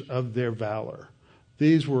virtues of their valor.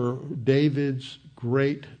 These were David's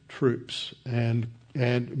great troops, and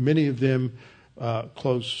many of them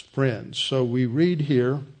close friends. So we read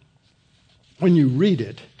here, when you read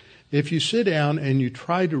it, if you sit down and you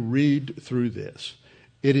try to read through this,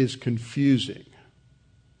 it is confusing.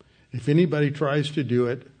 If anybody tries to do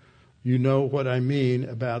it, you know what I mean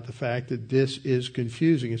about the fact that this is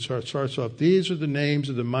confusing. It starts off, these are the names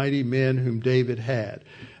of the mighty men whom David had.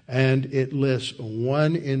 And it lists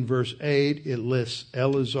one in verse 8, it lists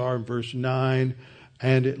Eleazar in verse 9,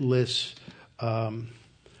 and it lists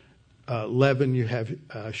 11, you have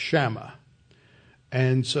Shammah.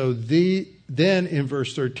 And so then in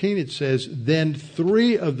verse 13 it says, then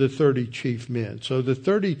 3 of the 30 chief men. So the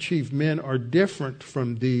 30 chief men are different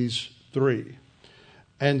from these 3.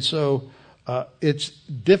 And so it's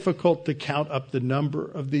difficult to count up the number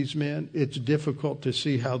of these men. It's difficult to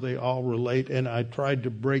see how they all relate. And I tried to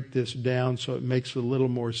break this down so it makes a little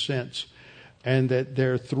more sense. And that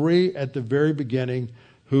there are 3 at the very beginning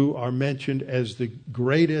who are mentioned as the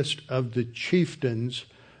greatest of the chieftains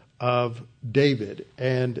of David.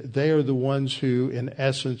 And they are the ones who, in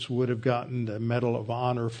essence, would have gotten the Medal of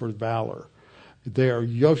Honor for valor. They are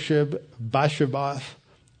Yosheb, Bashabath,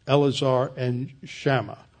 Eleazar, and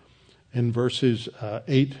Shammah in verses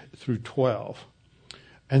 8 through 12.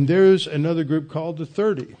 And there's another group called the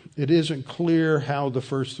 30. It isn't clear how the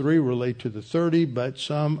first 3 relate to the 30, but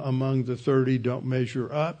some among the 30 don't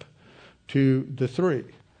measure up to the 3.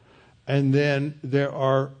 And then there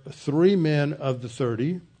are 3 men of the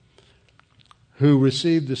 30 who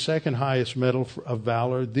received the second highest medal of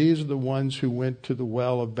valor. These are the ones who went to the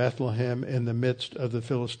well of Bethlehem in the midst of the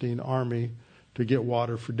Philistine army to get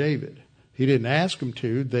water for David. He didn't ask them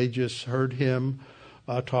to. They just heard him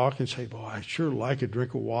talk and say, boy, I'd sure like a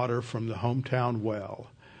drink of water from the hometown well.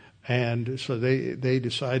 And so they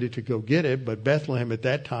decided to go get it. But Bethlehem at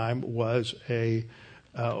that time was an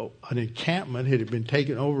encampment. It had been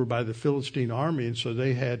taken over by the Philistine army, and so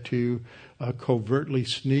they had to covertly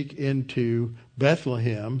sneak into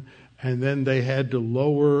Bethlehem, and then they had to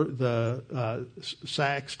lower the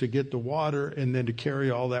sacks to get the water, and then to carry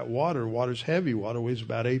all that water. Water's heavy. Water weighs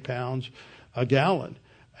about 8 pounds a gallon,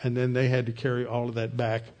 and then they had to carry all of that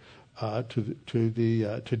back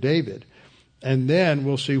to David. And then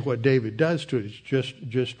we'll see what David does to it. It's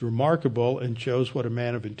just remarkable and shows what a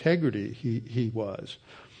man of integrity he was.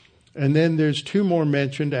 And then there's 2 more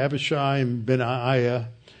mentioned, Abishai and Benaiah.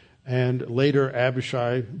 And later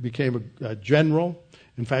Abishai became a general.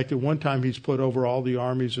 In fact, at one time he's put over all the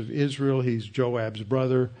armies of Israel. He's Joab's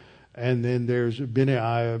brother. And then there's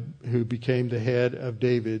Benaiah, who became the head of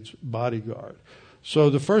David's bodyguard.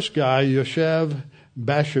 So the first guy, Yoshev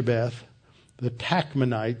Bashabeth, the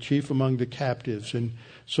Tachmonite, chief among the captives. And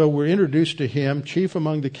so we're introduced to him, chief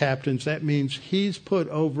among the captains. That means he's put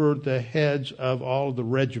over the heads of all of the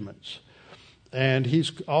regiments. And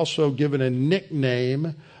he's also given a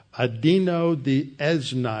nickname, Adino the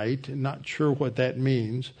Eznite, not sure what that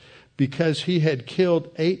means, because he had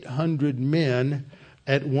killed 800 men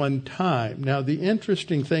at one time. Now, the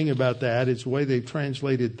interesting thing about that is the way they've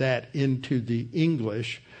translated that into the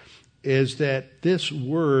English is that this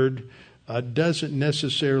word doesn't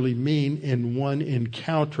necessarily mean in one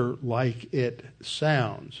encounter like it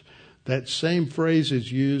sounds. That same phrase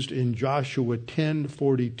is used in Joshua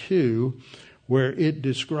 10:42, where it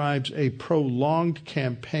describes a prolonged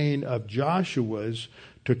campaign of Joshua's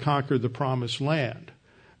to conquer the promised land.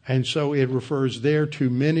 And so it refers there to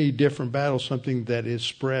many different battles, something that is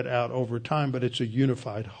spread out over time, but it's a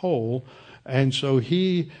unified whole. And so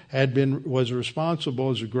he was responsible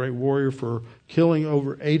as a great warrior for killing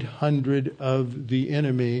over 800 of the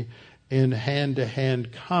enemy in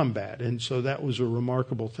hand-to-hand combat. And so that was a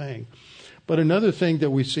remarkable thing. But another thing that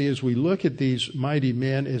we see as we look at these mighty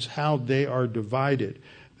men is how they are divided.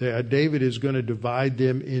 David is going to divide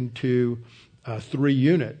them into 3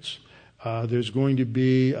 units. There's going to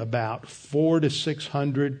be about 400 to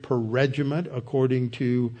 600 per regiment, according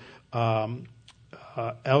to Elias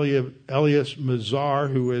Mazar,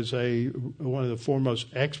 who is one of the foremost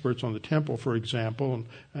experts on the temple, for example,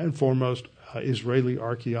 and foremost Israeli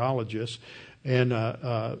archaeologist, and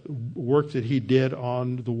work that he did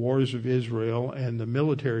on the wars of Israel and the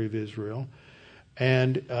military of Israel.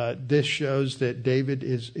 And this shows that David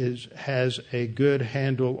has a good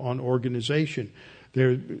handle on organization.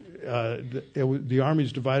 The army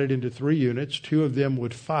is divided into 3 units. 2 of them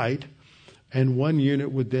would fight, and 1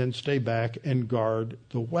 unit would then stay back and guard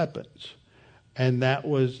the weapons. And that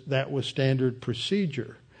was standard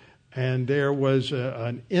procedure. And there was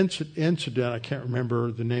an incident, I can't remember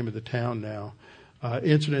the name of the town now,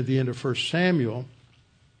 incident at the end of 1 Samuel,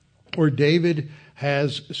 where David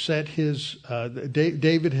has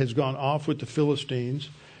David has gone off with the Philistines,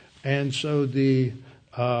 and so the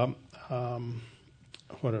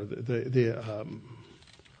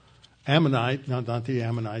Ammonite, not the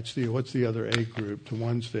Ammonites, what's the other A group, the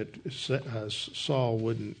ones that Saul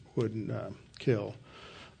wouldn't kill,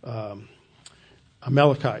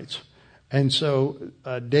 Amalekites. And so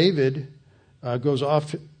David goes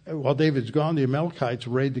off. While David's gone, the Amalekites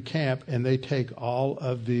raid the camp, and they take all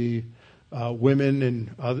of the women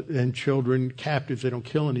and children captives. They don't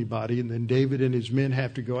kill anybody. And then David and his men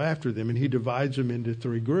have to go after them, and he divides them into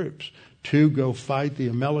 3 groups. 2 go fight the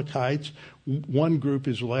Amalekites. 1 group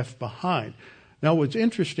is left behind. Now, what's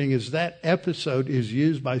interesting is that episode is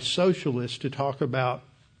used by socialists to talk about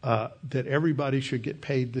that everybody should get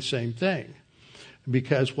paid the same thing.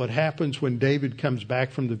 Because what happens when David comes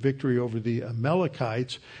back from the victory over the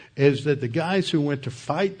Amalekites is that the guys who went to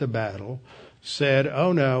fight the battle said,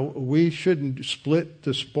 oh no, we shouldn't split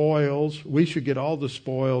the spoils. We should get all the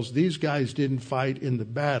spoils. These guys didn't fight in the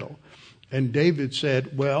battle. And David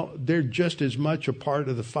said, well, they're just as much a part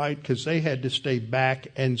of the fight because they had to stay back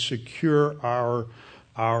and secure our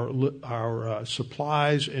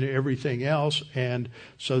supplies and everything else, and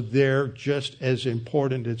so they're just as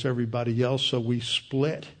important as everybody else. So we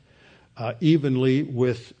split evenly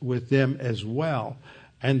with them as well.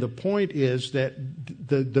 And the point is that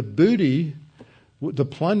the booty, the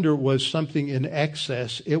plunder, was something in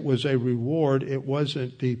excess. It was a reward. It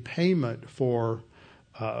wasn't the payment for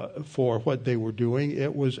what they were doing.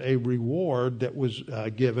 It was a reward that was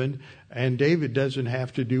given, and David doesn't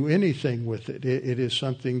have to do anything with it. It is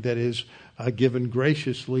something that is given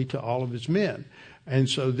graciously to all of his men. And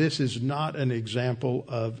so this is not an example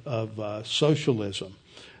of socialism.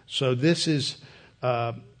 So this is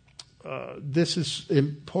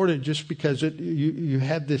important just because you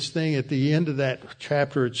have this thing at the end of that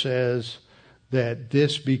chapter. It says that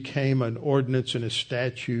this became an ordinance and a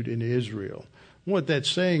statute in Israel. What that's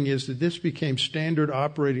saying is that this became standard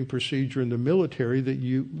operating procedure in the military, that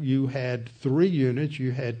you had 3 units.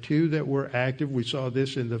 You had 2 that were active. We saw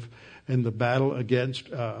this in the battle against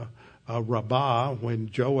Rabbah when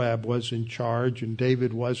Joab was in charge and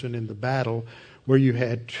David wasn't in the battle, where you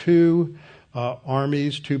had 2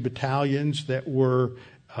 armies, 2 battalions that were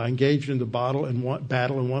engaged in the battle, and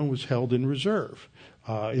one was held in reserve.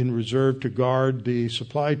 To guard the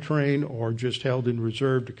supply train, or just held in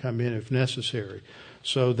reserve to come in if necessary.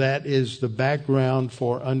 So that is the background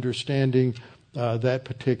for understanding that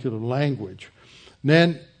particular language.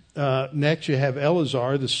 Then next you have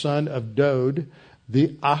Eleazar, the son of Dod, the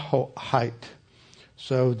Ahohite.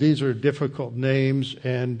 So these are difficult names,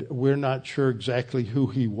 and we're not sure exactly who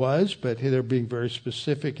he was, but they're being very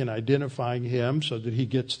specific in identifying him so that he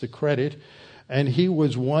gets the credit. And he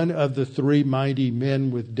was one of the 3 mighty men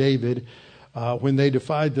with David when they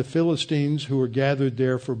defied the Philistines who were gathered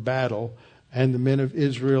there for battle, and the men of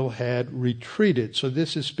Israel had retreated. So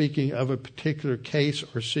this is speaking of a particular case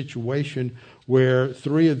or situation where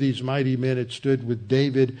 3 of these mighty men had stood with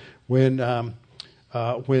David when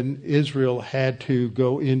Israel had to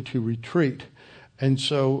go into retreat. And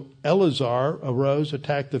so Eleazar arose,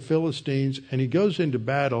 attacked the Philistines, and he goes into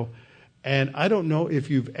battle. And I don't know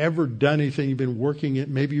if you've ever done anything.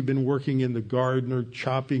 Maybe you've been working in the garden or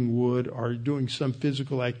chopping wood or doing some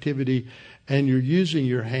physical activity, and you're using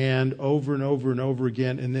your hand over and over and over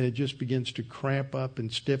again, and then it just begins to cramp up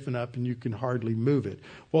and stiffen up, and you can hardly move it.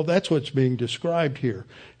 Well, that's what's being described here.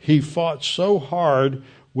 He fought so hard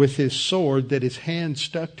with his sword that his hand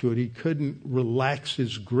stuck to it. He couldn't relax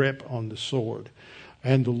his grip on the sword.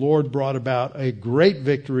 And the Lord brought about a great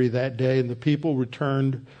victory that day, and the people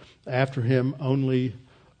returned after him only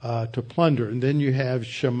to plunder. And then you have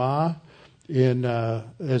Shammah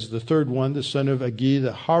as the 3rd one, the son of Agi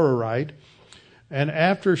the Hararite. And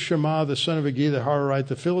after Shammah, the son of Agi the Hararite,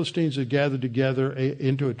 the Philistines had gathered together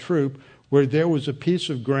into a troop where there was a piece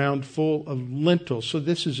of ground full of lentils. So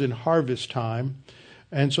this is in harvest time.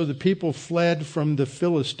 And so the people fled from the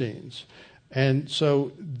Philistines. And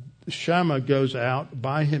so Shammah goes out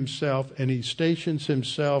by himself, and he stations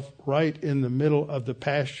himself right in the middle of the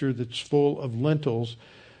pasture that's full of lentils,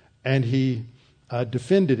 and he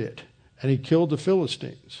defended it, and he killed the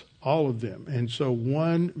Philistines, all of them. And so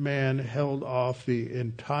one man held off the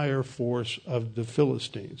entire force of the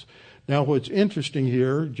Philistines. Now, what's interesting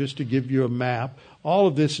here, just to give you a map, all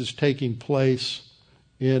of this is taking place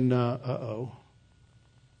in,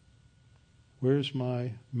 where's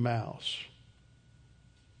my mouse?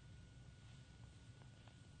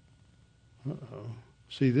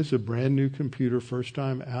 See, this is a brand new computer, first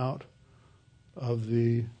time out of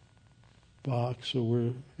the box,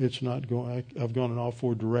 so it's not going. I've gone in all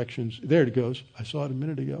 4 directions. There it goes. I saw it a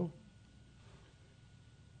minute ago.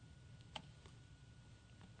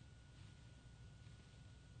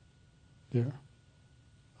 There.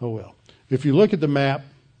 Oh well. If you look at the map,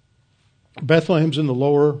 Bethlehem's in the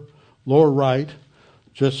lower right,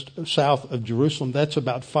 just south of Jerusalem. That's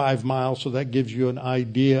about 5 miles, so that gives you an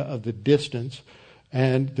idea of the distance.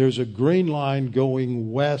 and there's a green line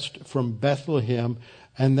going west from Bethlehem,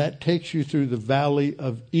 and that takes you through the valley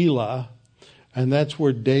of Elah, and that's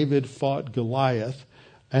where David fought Goliath.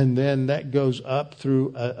 And then that goes up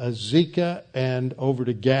through Azekah and over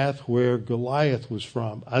to Gath, where Goliath was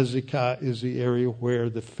from. Azekah is the area where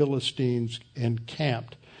the Philistines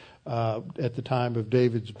encamped at the time of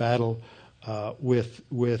David's battle with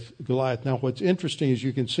Goliath. Now, what's interesting is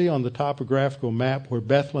you can see on the topographical map where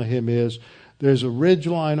Bethlehem is, there's a ridge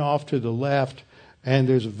line off to the left, and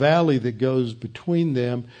there's a valley that goes between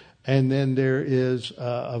them. And then there is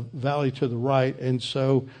a valley to the right. And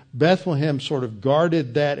so Bethlehem sort of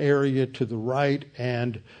guarded that area to the right.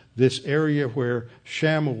 And this area where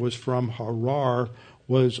Shammah was from, Harar,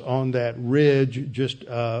 was on that ridge just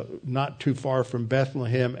not too far from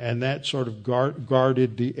Bethlehem. And that sort of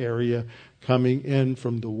guarded the area coming in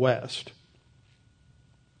from the west.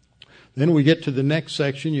 Then we get to the next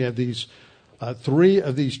section. You have these three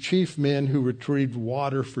of these chief men who retrieved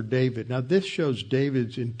water for David. Now, this shows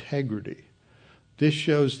David's integrity. This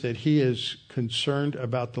shows that he is concerned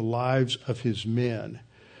about the lives of his men.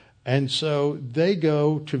 And so they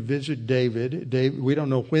go to visit David. We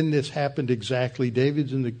don't know when this happened exactly.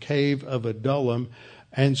 David's in the cave of Adullam.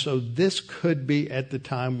 And so this could be at the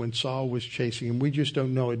time when Saul was chasing him. We just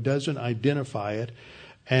don't know. It doesn't identify it.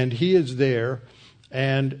 And he is there.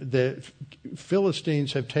 And the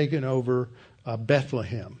Philistines have taken over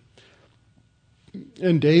Bethlehem.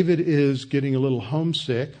 And David is getting a little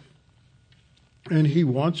homesick, and he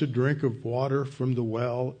wants a drink of water from the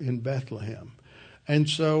well in Bethlehem. And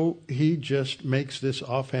so he just makes this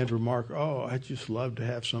offhand remark, I'd just love to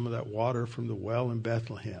have some of that water from the well in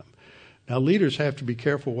Bethlehem. Now, leaders have to be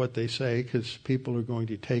careful what they say, because people are going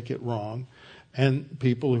to take it wrong, and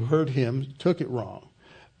people who heard him took it wrong.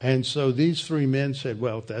 And so these three men said,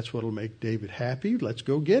 well, if that's what will make David happy, let's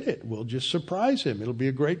go get it. We'll just surprise him. It'll be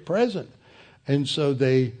a great present. And so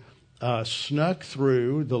they snuck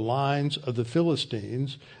through the lines of the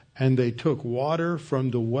Philistines, and they took water from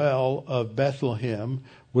the well of Bethlehem,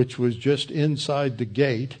 which was just inside the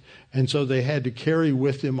gate. And so they had to carry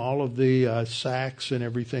with them all of the sacks and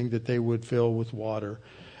everything that they would fill with water.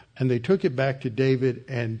 And they took it back to David,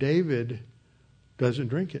 and David doesn't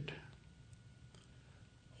drink it.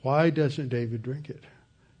 Why doesn't David drink it?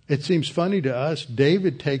 It seems funny to us.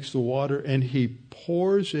 David takes the water and he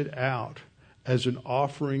pours it out as an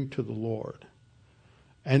offering to the Lord.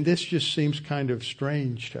 And this just seems kind of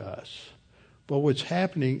strange to us. But what's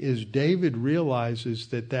happening is David realizes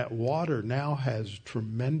that water now has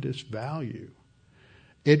tremendous value.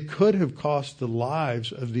 It could have cost the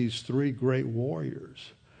lives of these three great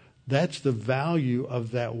warriors. That's the value of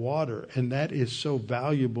that water. And that is so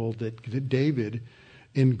valuable that David,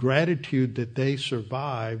 in gratitude that they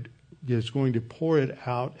survived, is going to pour it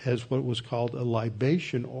out as what was called a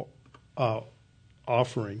libation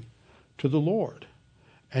offering to the Lord.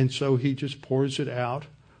 And so he just pours it out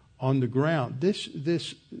on the ground. This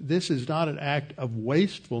is not an act of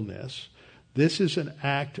wastefulness. This is an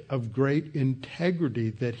act of great integrity,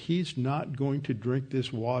 that he's not going to drink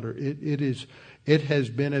this water. It has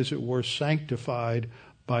been, as it were, sanctified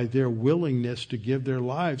by their willingness to give their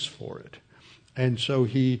lives for it. And so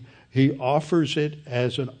he offers it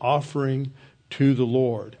as an offering to the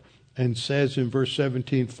Lord, and says in verse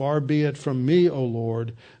 17, far be it from me, O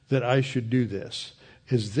Lord, that I should do this.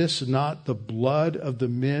 Is this not the blood of the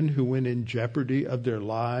men who went in jeopardy of their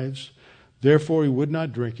lives? Therefore he would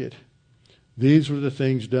not drink it. These were the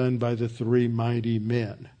things done by the three mighty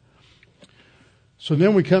men. So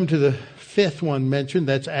then we come to the fifth one mentioned.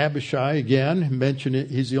 That's Abishai again.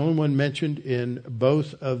 He's the only one mentioned in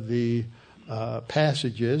both of the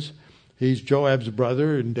passages. He's Joab's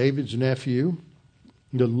brother and David's nephew,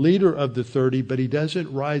 the leader of the 30, but he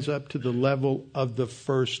doesn't rise up to the level of the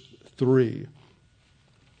first three.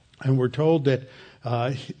 And we're told that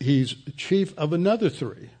he's chief of another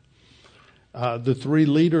three, the three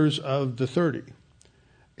leaders of the 30.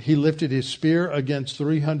 He lifted his spear against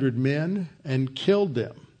 300 men and killed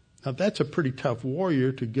them. Now that's a pretty tough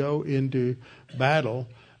warrior to go into battle.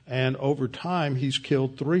 And over time, he's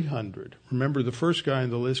killed 300. Remember, the first guy on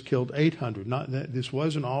the list killed 800. This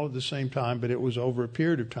wasn't all at the same time, but it was over a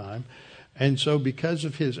period of time. And so because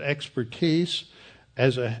of his expertise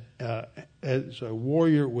as a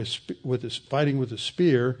warrior fighting with a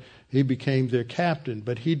spear, he became their captain.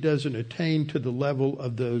 But he doesn't attain to the level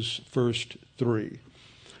of those first three.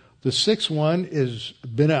 The sixth one is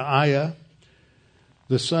Benaiah,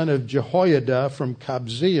 the son of Jehoiada from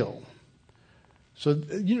Kabzeel. So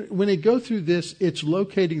when they go through this, it's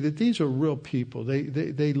locating that these are real people.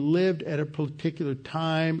 They lived at a particular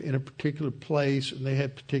time in a particular place, and they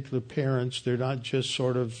had particular parents. They're not just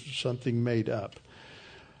sort of something made up.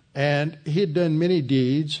 And he had done many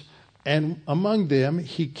deeds, and among them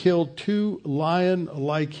he killed 2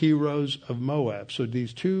 lion-like heroes of Moab. So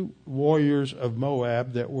these 2 warriors of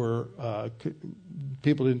Moab that were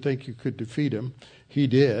people didn't think you could defeat them. He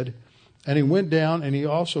did. And he went down and he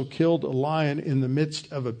also killed a lion in the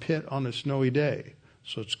midst of a pit on a snowy day.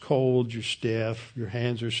 So it's cold, you're stiff, your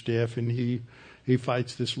hands are stiff, and he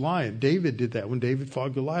fights this lion. David did that. When David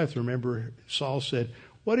fought Goliath, remember Saul said,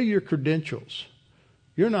 "What are your credentials?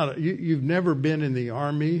 You've never been in the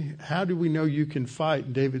army. How do we know you can fight?"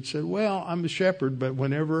 And David said, "Well, I'm a shepherd, but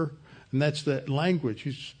whenever," and that's the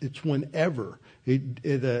language. It's whenever.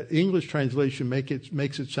 The English translation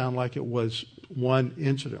makes it sound like it was one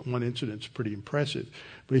incident. One incident's pretty impressive.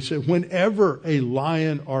 But he said, whenever a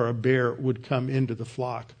lion or a bear would come into the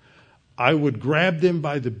flock, I would grab them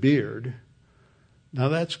by the beard. Now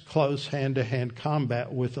that's close hand-to-hand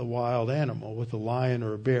combat with a wild animal, with a lion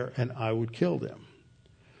or a bear, and I would kill them.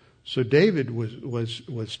 So David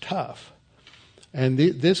was tough. And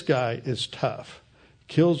this guy is tough.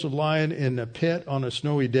 Kills a lion in a pit on a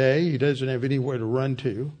snowy day. He doesn't have anywhere to run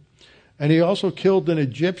to. And he also killed an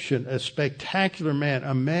Egyptian, a spectacular man,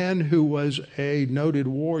 a man who was a noted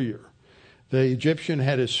warrior. The Egyptian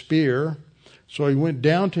had a spear, so he went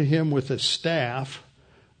down to him with a staff.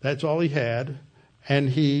 That's all he had. And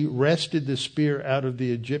he wrested the spear out of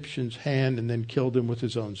the Egyptian's hand and then killed him with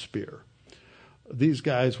his own spear. These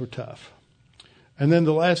guys were tough. And then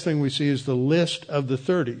the last thing we see is the list of the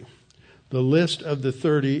 30. The list of the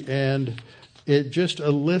 30, and it just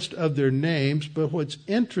a list of their names. But what's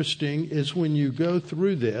interesting is when you go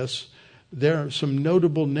through this, there are some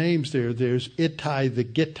notable names there. There's Ittai the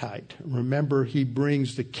Gittite. Remember, he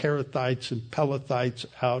brings the Kerethites and Pelethites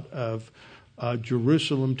out of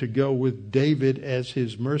Jerusalem to go with David as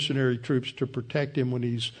his mercenary troops to protect him when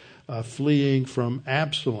he's fleeing from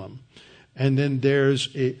Absalom. And then there's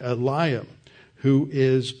Eliam, who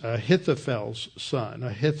is Ahithophel's son,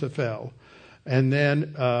 Ahithophel. And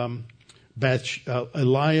then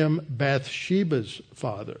Eliam, Bathsheba's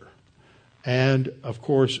father. And, of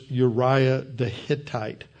course, Uriah the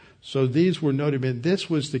Hittite. So these were noted men.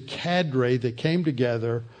 This was the cadre that came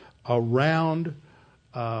together around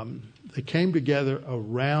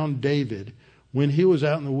David when he was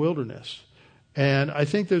out in the wilderness. And I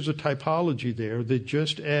think there's a typology there that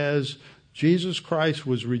just as Jesus Christ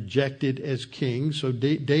was rejected as king, so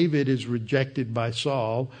David is rejected by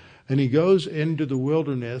Saul, and he goes into the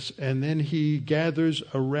wilderness, and then he gathers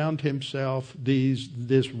around himself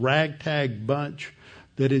this ragtag bunch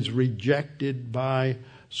that is rejected by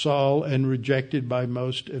Saul and rejected by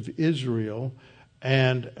most of Israel.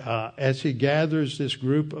 And as he gathers this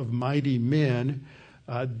group of mighty men,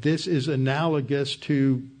 this is analogous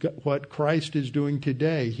to what Christ is doing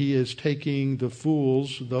today. He is taking the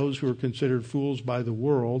fools, those who are considered fools by the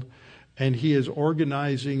world, and he is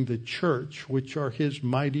organizing the church, which are his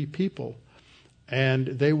mighty people. And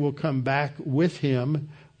they will come back with him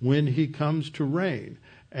when he comes to reign.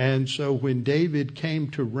 And so when David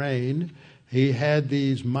came to reign, he had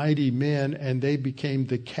these mighty men, and they became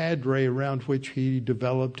the cadre around which he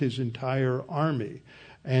developed his entire army.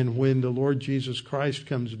 And when the Lord Jesus Christ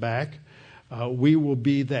comes back, we will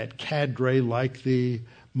be that cadre like the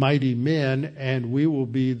mighty men, and we will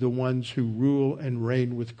be the ones who rule and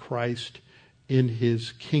reign with Christ in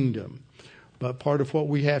his kingdom. But part of what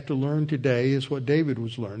we have to learn today is what David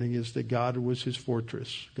was learning, is that God was his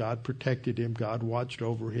fortress. God protected him. God watched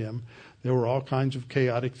over him. There were all kinds of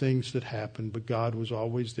chaotic things that happened, but God was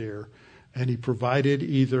always there. And he provided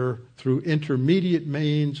either through intermediate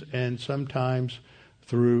means and sometimes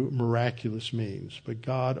through miraculous means. But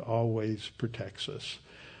God always protects us.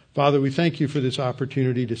 Father, we thank you for this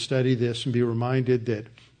opportunity to study this and be reminded that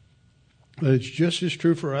it's just as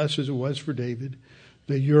true for us as it was for David,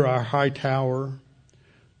 that you're our high tower,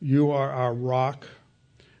 you are our rock,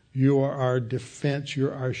 you are our defense,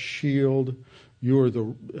 you're our shield, you are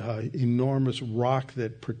the enormous rock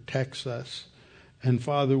that protects us. And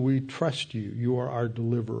Father, we trust you. You are our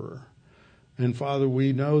deliverer. And Father,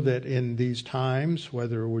 we know that in these times,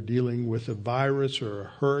 whether we're dealing with a virus or a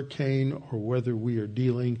hurricane, or whether we are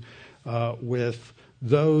dealing with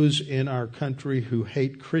those in our country who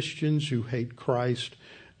hate Christians, who hate Christ,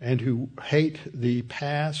 and who hate the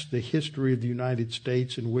past, the history of the United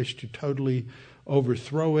States, and wish to totally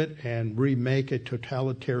overthrow it and remake a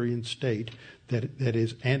totalitarian state that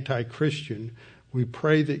is anti-Christian, we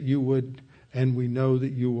pray that you would, and we know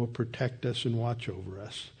that you will protect us and watch over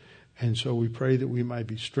us. And so we pray that we might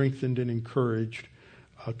be strengthened and encouraged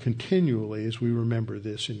continually as we remember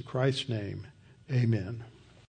this. In Christ's name, amen.